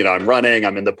running.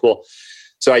 I'm in the pool.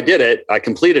 So I did it. I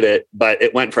completed it, but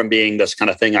it went from being this kind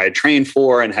of thing I had trained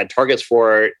for and had targets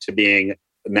for to being,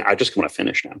 I just want to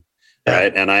finish now. Yeah.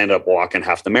 Right. And I ended up walking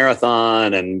half the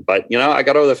marathon. But I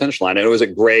got over the finish line. And it was a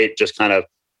great just kind of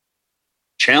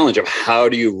challenge of how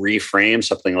do you reframe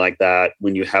something like that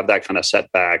when you have that kind of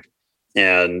setback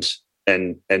and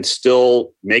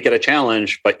still make it a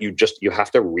challenge, but you have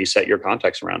to reset your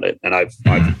context around it. And I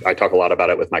talk a lot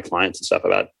about it with my clients and stuff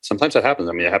about sometimes that happens.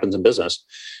 I mean, it happens in business.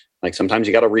 Like sometimes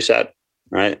you got to reset,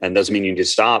 right? And doesn't mean you need to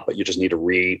stop, but you just need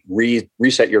to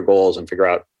reset your goals and figure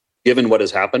out, given what has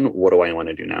happened, what do I want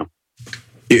to do now?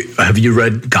 Have you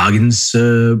read Goggins'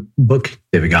 book,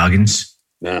 David Goggins?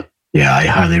 Yeah. Yeah, I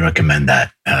highly recommend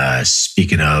that.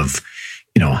 Speaking of,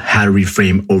 how to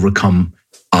reframe, overcome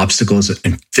obstacles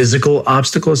and physical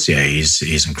obstacles. Yeah,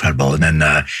 he's incredible. And then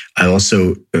I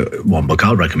also, one book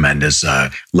I'll recommend is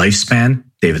Lifespan,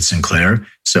 David Sinclair.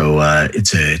 So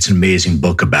it's an amazing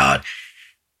book about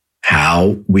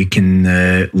how we can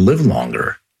live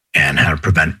longer and how to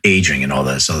prevent aging and all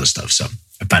this other stuff. So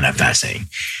I find that fascinating.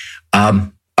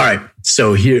 All right,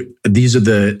 so here these are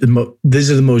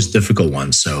the most difficult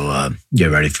ones. So get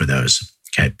ready for those.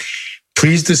 Okay,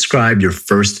 please describe your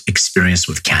first experience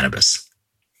with cannabis.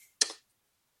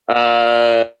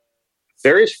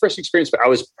 Very first experience. I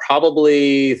was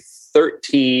probably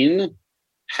 13,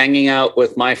 hanging out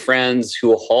with my friends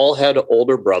who all had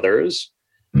older brothers,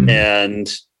 and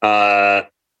I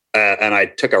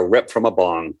took a rip from a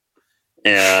bong,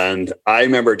 and I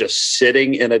remember just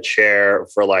sitting in a chair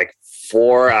for like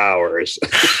 4 hours.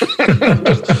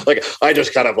 I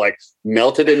just kind of like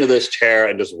melted into this chair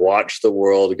and just watched the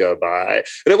world go by.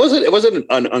 And it wasn't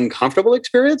an uncomfortable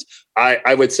experience.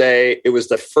 I would say it was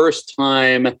the first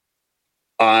time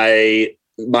I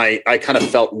kind of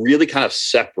felt really kind of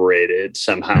separated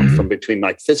somehow from between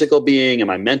my physical being and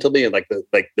my mental being, like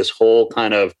this whole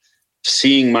kind of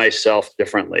seeing myself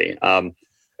differently.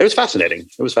 It was fascinating.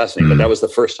 But that was the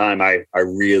first time I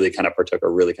really kind of partook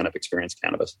or really kind of experienced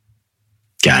cannabis.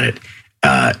 Got it.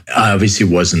 Obviously,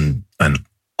 it wasn't a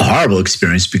horrible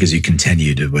experience because you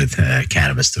continued with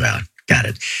cannabis throughout. Got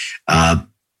it.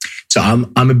 So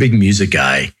I'm a big music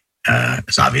guy.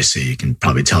 So obviously, you can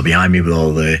probably tell behind me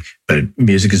but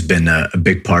music has been a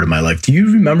big part of my life. Do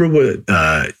you remember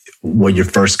what your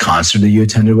first concert that you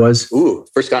attended was? Ooh,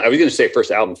 I was going to say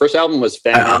first album. First album was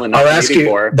Van Halen. I'll ask you.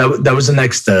 That was the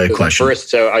next question.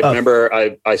 So I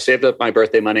remember I saved up my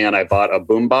birthday money and I bought a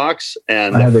boombox,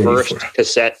 and the first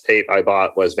cassette tape I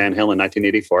bought was Van Halen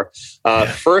 1984.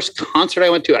 First concert I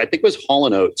went to, I think, was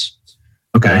Hall & Oates.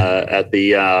 Okay. At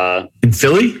the in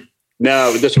Philly.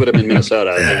 No, this would have been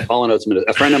Minnesota. Hall & Oates,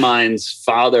 Minnesota. A friend of mine's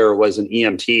father was an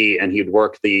EMT, and he'd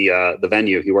work the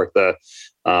venue. He worked the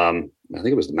I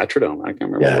think it was the Metrodome. I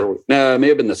can't remember. No, it may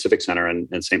have been the Civic Center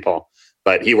in St. Paul.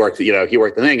 But he worked the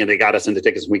thing, and they got us into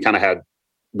tickets. We kind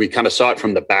of saw it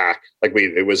from the back,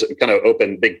 it was kind of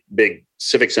open, big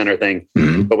Civic Center thing.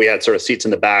 Mm-hmm. But we had sort of seats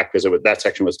in the back because that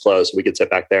section was closed, so we could sit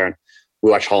back there, and we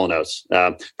watched Hall & Oates.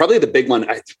 Probably the big one.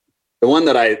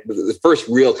 The first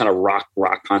real kind of rock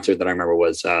concert that I remember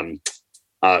was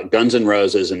Guns N'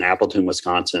 Roses in Appleton,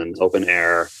 Wisconsin, open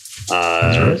air,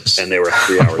 and they were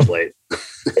 3 hours late.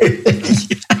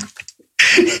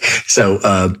 So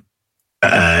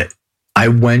I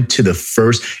went to the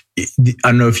first. I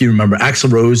don't know if you remember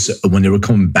Axl Rose when they were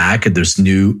coming back at this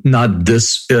not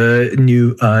this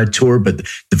new tour, but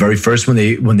the very first when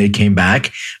they came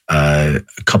back a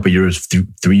couple years,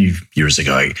 3 years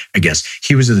ago, I guess.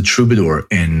 He was at the Troubadour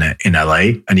in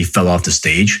LA, and he fell off the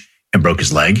stage and broke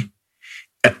his leg.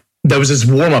 That was his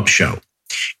warm-up show.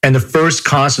 And the first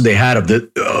concert they had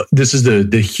this is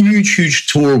the huge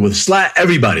tour with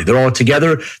everybody. They're all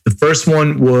together. The first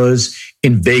one was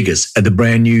in Vegas at the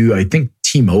brand new, I think,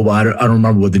 T-Mobile. I don't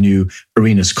remember what the new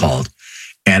arena is called.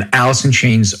 And Alice in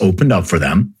Chains opened up for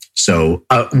them. So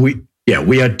we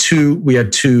had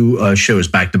two shows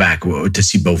back to back to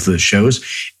see both of the shows.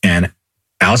 And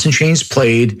Alice in Chains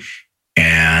played,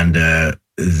 and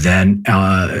then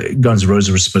Guns N'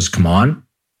 Roses was supposed to come on,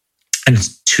 and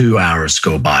it's 2 hours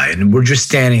go by, and we're just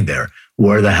standing there.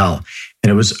 Where the hell?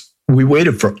 And we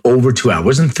waited for over 2 hours. It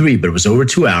wasn't 3, but it was over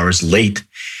 2 hours late.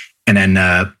 And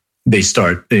then they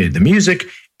start the music,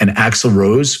 and Axl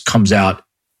Rose comes out,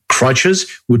 crutches,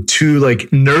 with 2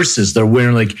 like nurses. They're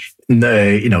wearing like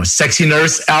sexy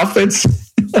nurse outfits.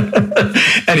 They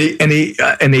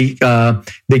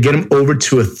get him over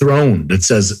to a throne that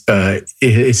says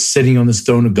he's sitting on this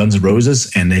throne of Guns N'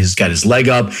 Roses, and he's got his leg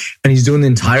up, and he's doing the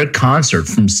entire concert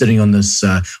from sitting on this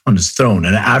throne.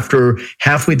 And after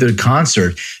halfway through the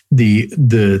concert, the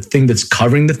thing that's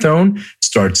covering the throne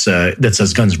starts that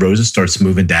says Guns N' Roses starts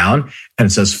moving down, and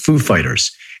it says Foo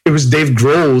Fighters. It was Dave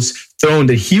Grohl's throne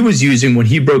that he was using when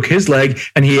he broke his leg,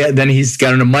 and he's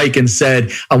got on a mic and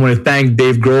said, "I want to thank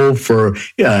Dave Grohl for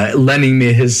lending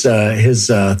me his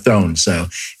throne." So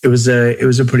it was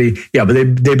a pretty but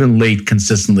they've been late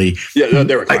consistently. Yeah,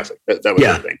 they were classic. That was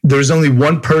the thing. There's only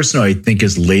one person who I think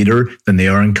is later than they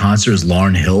are in concert is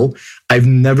Lauryn Hill. I've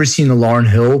never seen a Lauryn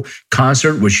Hill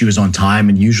concert where she was on time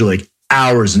and usually like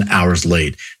hours and hours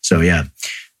late. So yeah.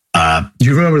 Do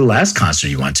you remember the last concert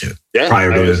you went to? Yeah, I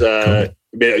don't know if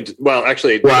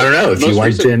you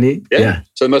went to any. Yeah.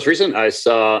 So the most recent, I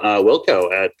saw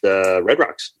Wilco at Red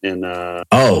Rocks in.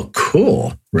 Oh,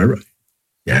 cool! Red Rocks.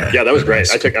 Yeah, that was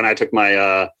great. I took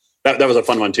my. That was a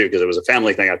fun one too because it was a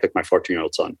family thing. I took my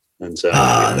 14-year-old son, and so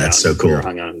that's so cool. We were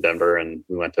hung out in Denver, and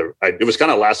we went to. It was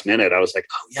kind of last minute. I was like,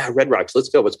 "Oh yeah, Red Rocks, let's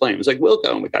go. What's playing?" It was like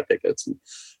Wilco, and we got tickets. And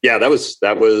yeah, that was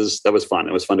fun.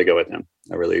 It was fun to go with him.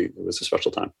 It was a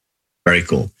special time. Very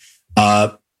cool.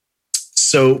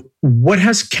 So, what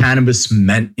has cannabis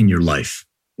meant in your life?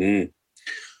 It's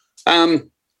been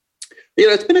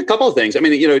a couple of things. I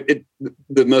mean,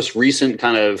 the most recent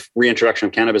kind of reintroduction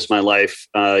of cannabis in my life,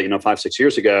 5-6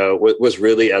 years ago, was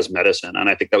really as medicine, and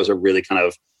I think that was a really kind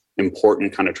of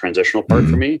important kind of transitional part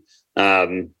for me.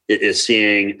 It is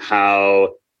seeing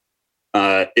how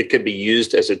it could be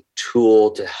used as a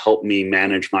tool to help me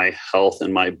manage my health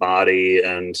and my body,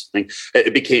 and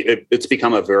it's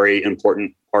become a very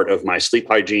important part of my sleep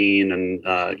hygiene and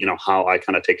how I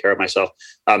kind of take care of myself.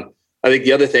 I think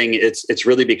the other thing, it's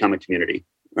really become a community,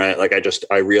 right? Like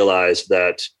I realized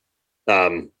that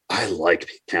I like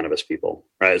cannabis people,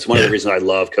 right? It's one of the reasons I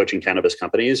love coaching cannabis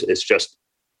companies. It's just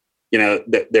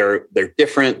they're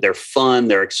different, they're fun,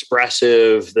 they're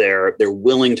expressive, they're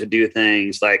willing to do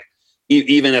things like.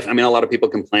 Even if, a lot of people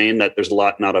complain that there's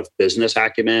not of business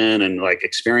acumen and like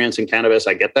experience in cannabis.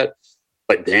 I get that,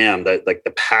 but damn, that like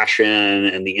the passion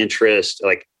and the interest,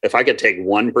 like if I could take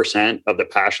 1% of the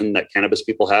passion that cannabis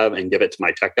people have and give it to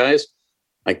my tech guys,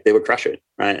 like they would crush it.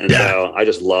 Right. And so I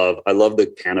love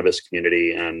the cannabis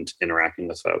community and interacting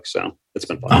with folks. So it's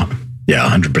been fun.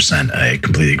 100%. I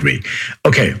completely agree.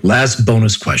 Okay. Last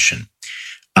bonus question.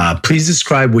 Please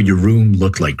describe what your room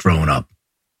looked like growing up.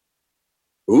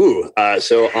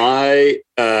 So I'm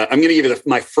going to give you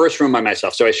my first room by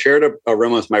myself. So I shared a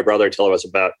room with my brother till I was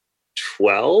about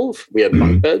 12. We had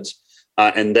bunk beds.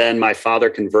 And then my father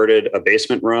converted a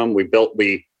basement room. We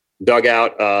dug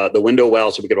out the window well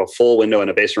so we could have a full window in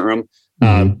a basement room.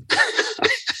 I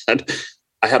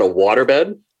had a water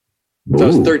bed. So I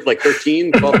was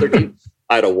 13.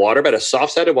 I had a water bed, a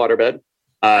soft-sided water bed.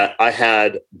 I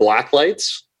had black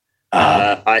lights.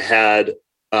 I had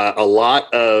a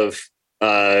lot of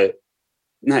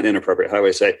not inappropriate, how do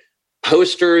I say,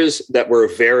 posters that were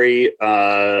very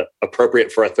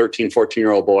appropriate for a 13,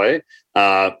 14-year-old boy.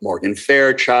 Morgan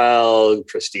Fairchild,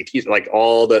 Christy Teeth, like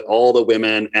all the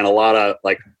women, and a lot of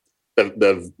like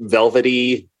the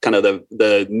velvety, kind of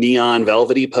the neon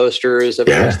velvety posters of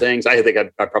those things. I think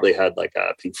I probably had like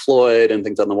Pink Floyd and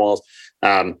things on the walls.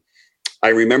 I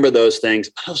remember those things.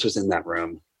 What else was in that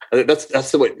room? That's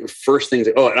the first things.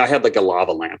 Oh, and I had like a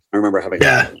lava lamp. I remember having a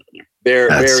lava lamp in there.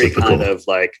 Very kind of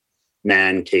like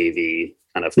man cavey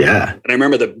kind of thing. Yeah. And I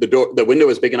remember the window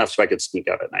was big enough so I could sneak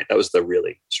out at night. That was the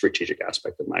really strategic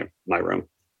aspect of my room.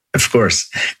 Of course,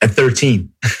 at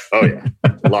 13. Oh yeah,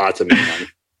 lots of me time.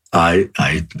 I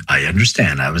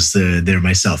understand. I was there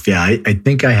myself. Yeah, I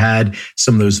think I had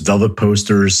some of those velvet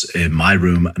posters in my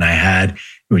room, and I had,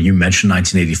 when you mentioned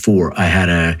 1984, I had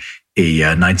a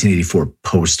 1984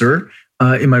 poster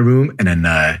in my room, and then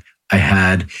I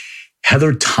had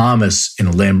Heather Thomas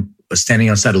standing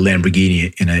outside a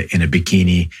Lamborghini in a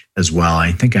bikini as well.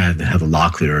 I think I had the Heather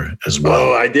Locklear as well.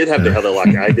 Oh, I did have the Heather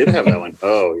Locklear. I did have that one.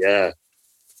 Oh yeah,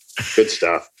 good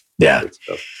stuff. Yeah, good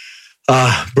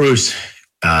stuff. Bruce,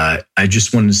 I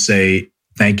just wanted to say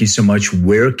thank you so much.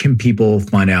 Where can people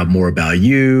find out more about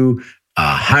you,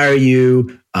 hire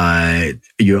you,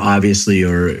 You obviously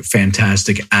are a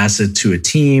fantastic asset to a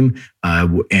team.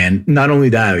 And not only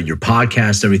that, your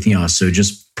podcast, everything else. So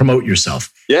just promote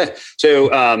yourself. Yeah. So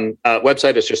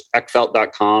website is just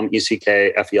eckfeldt.com,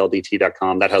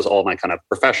 ECKFELDT.com. That has all my kind of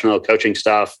professional coaching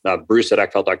stuff. Bruce at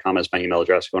eckfeldt.com is my email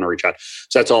address if you want to reach out.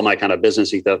 So that's all my kind of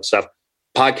businessy stuff.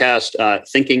 Podcast,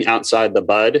 Thinking Outside the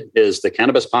Bud is the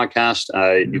cannabis podcast.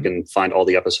 You can find all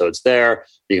the episodes there.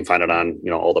 You can find it on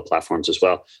all the platforms as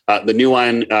well. The new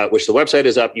one, which the website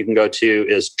is up, you can go to,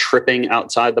 is Tripping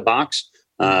Outside the Box.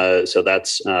 So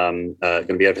that's going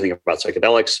to be everything about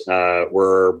psychedelics.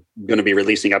 We're going to be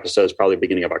releasing episodes probably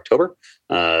beginning of October.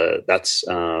 That's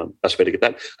best way to get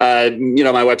that.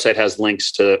 My website has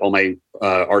links to all my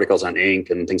articles on Inc.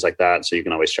 and things like that. So you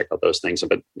can always check out those things.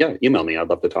 But yeah, email me. I'd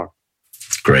love to talk.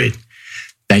 Great.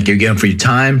 Thank you again for your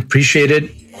time. Appreciate it.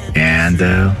 And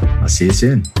I'll see you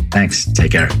soon. Thanks.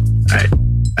 Take care. All right.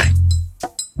 Bye.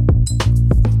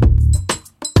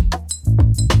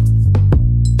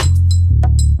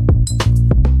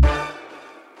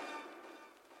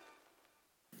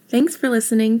 Thanks for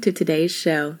listening to today's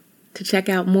show. To check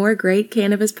out more great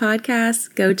cannabis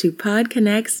podcasts, go to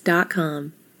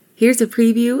podconnects.com. Here's a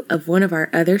preview of one of our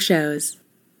other shows.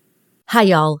 Hi,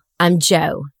 y'all. I'm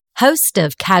Jo, host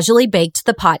of Casually Baked,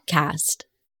 the podcast.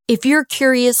 If you're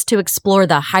curious to explore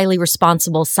the highly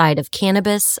responsible side of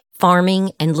cannabis,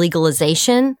 farming, and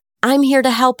legalization, I'm here to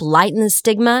help lighten the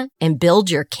stigma and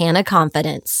build your canna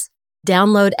confidence.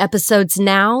 Download episodes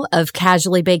now of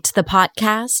Casually Baked, the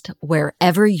podcast,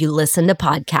 wherever you listen to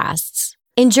podcasts.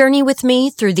 And journey with me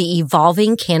through the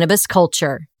evolving cannabis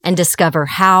culture and discover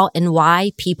how and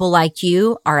why people like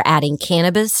you are adding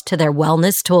cannabis to their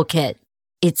wellness toolkit.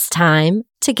 It's time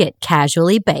to get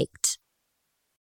casually baked.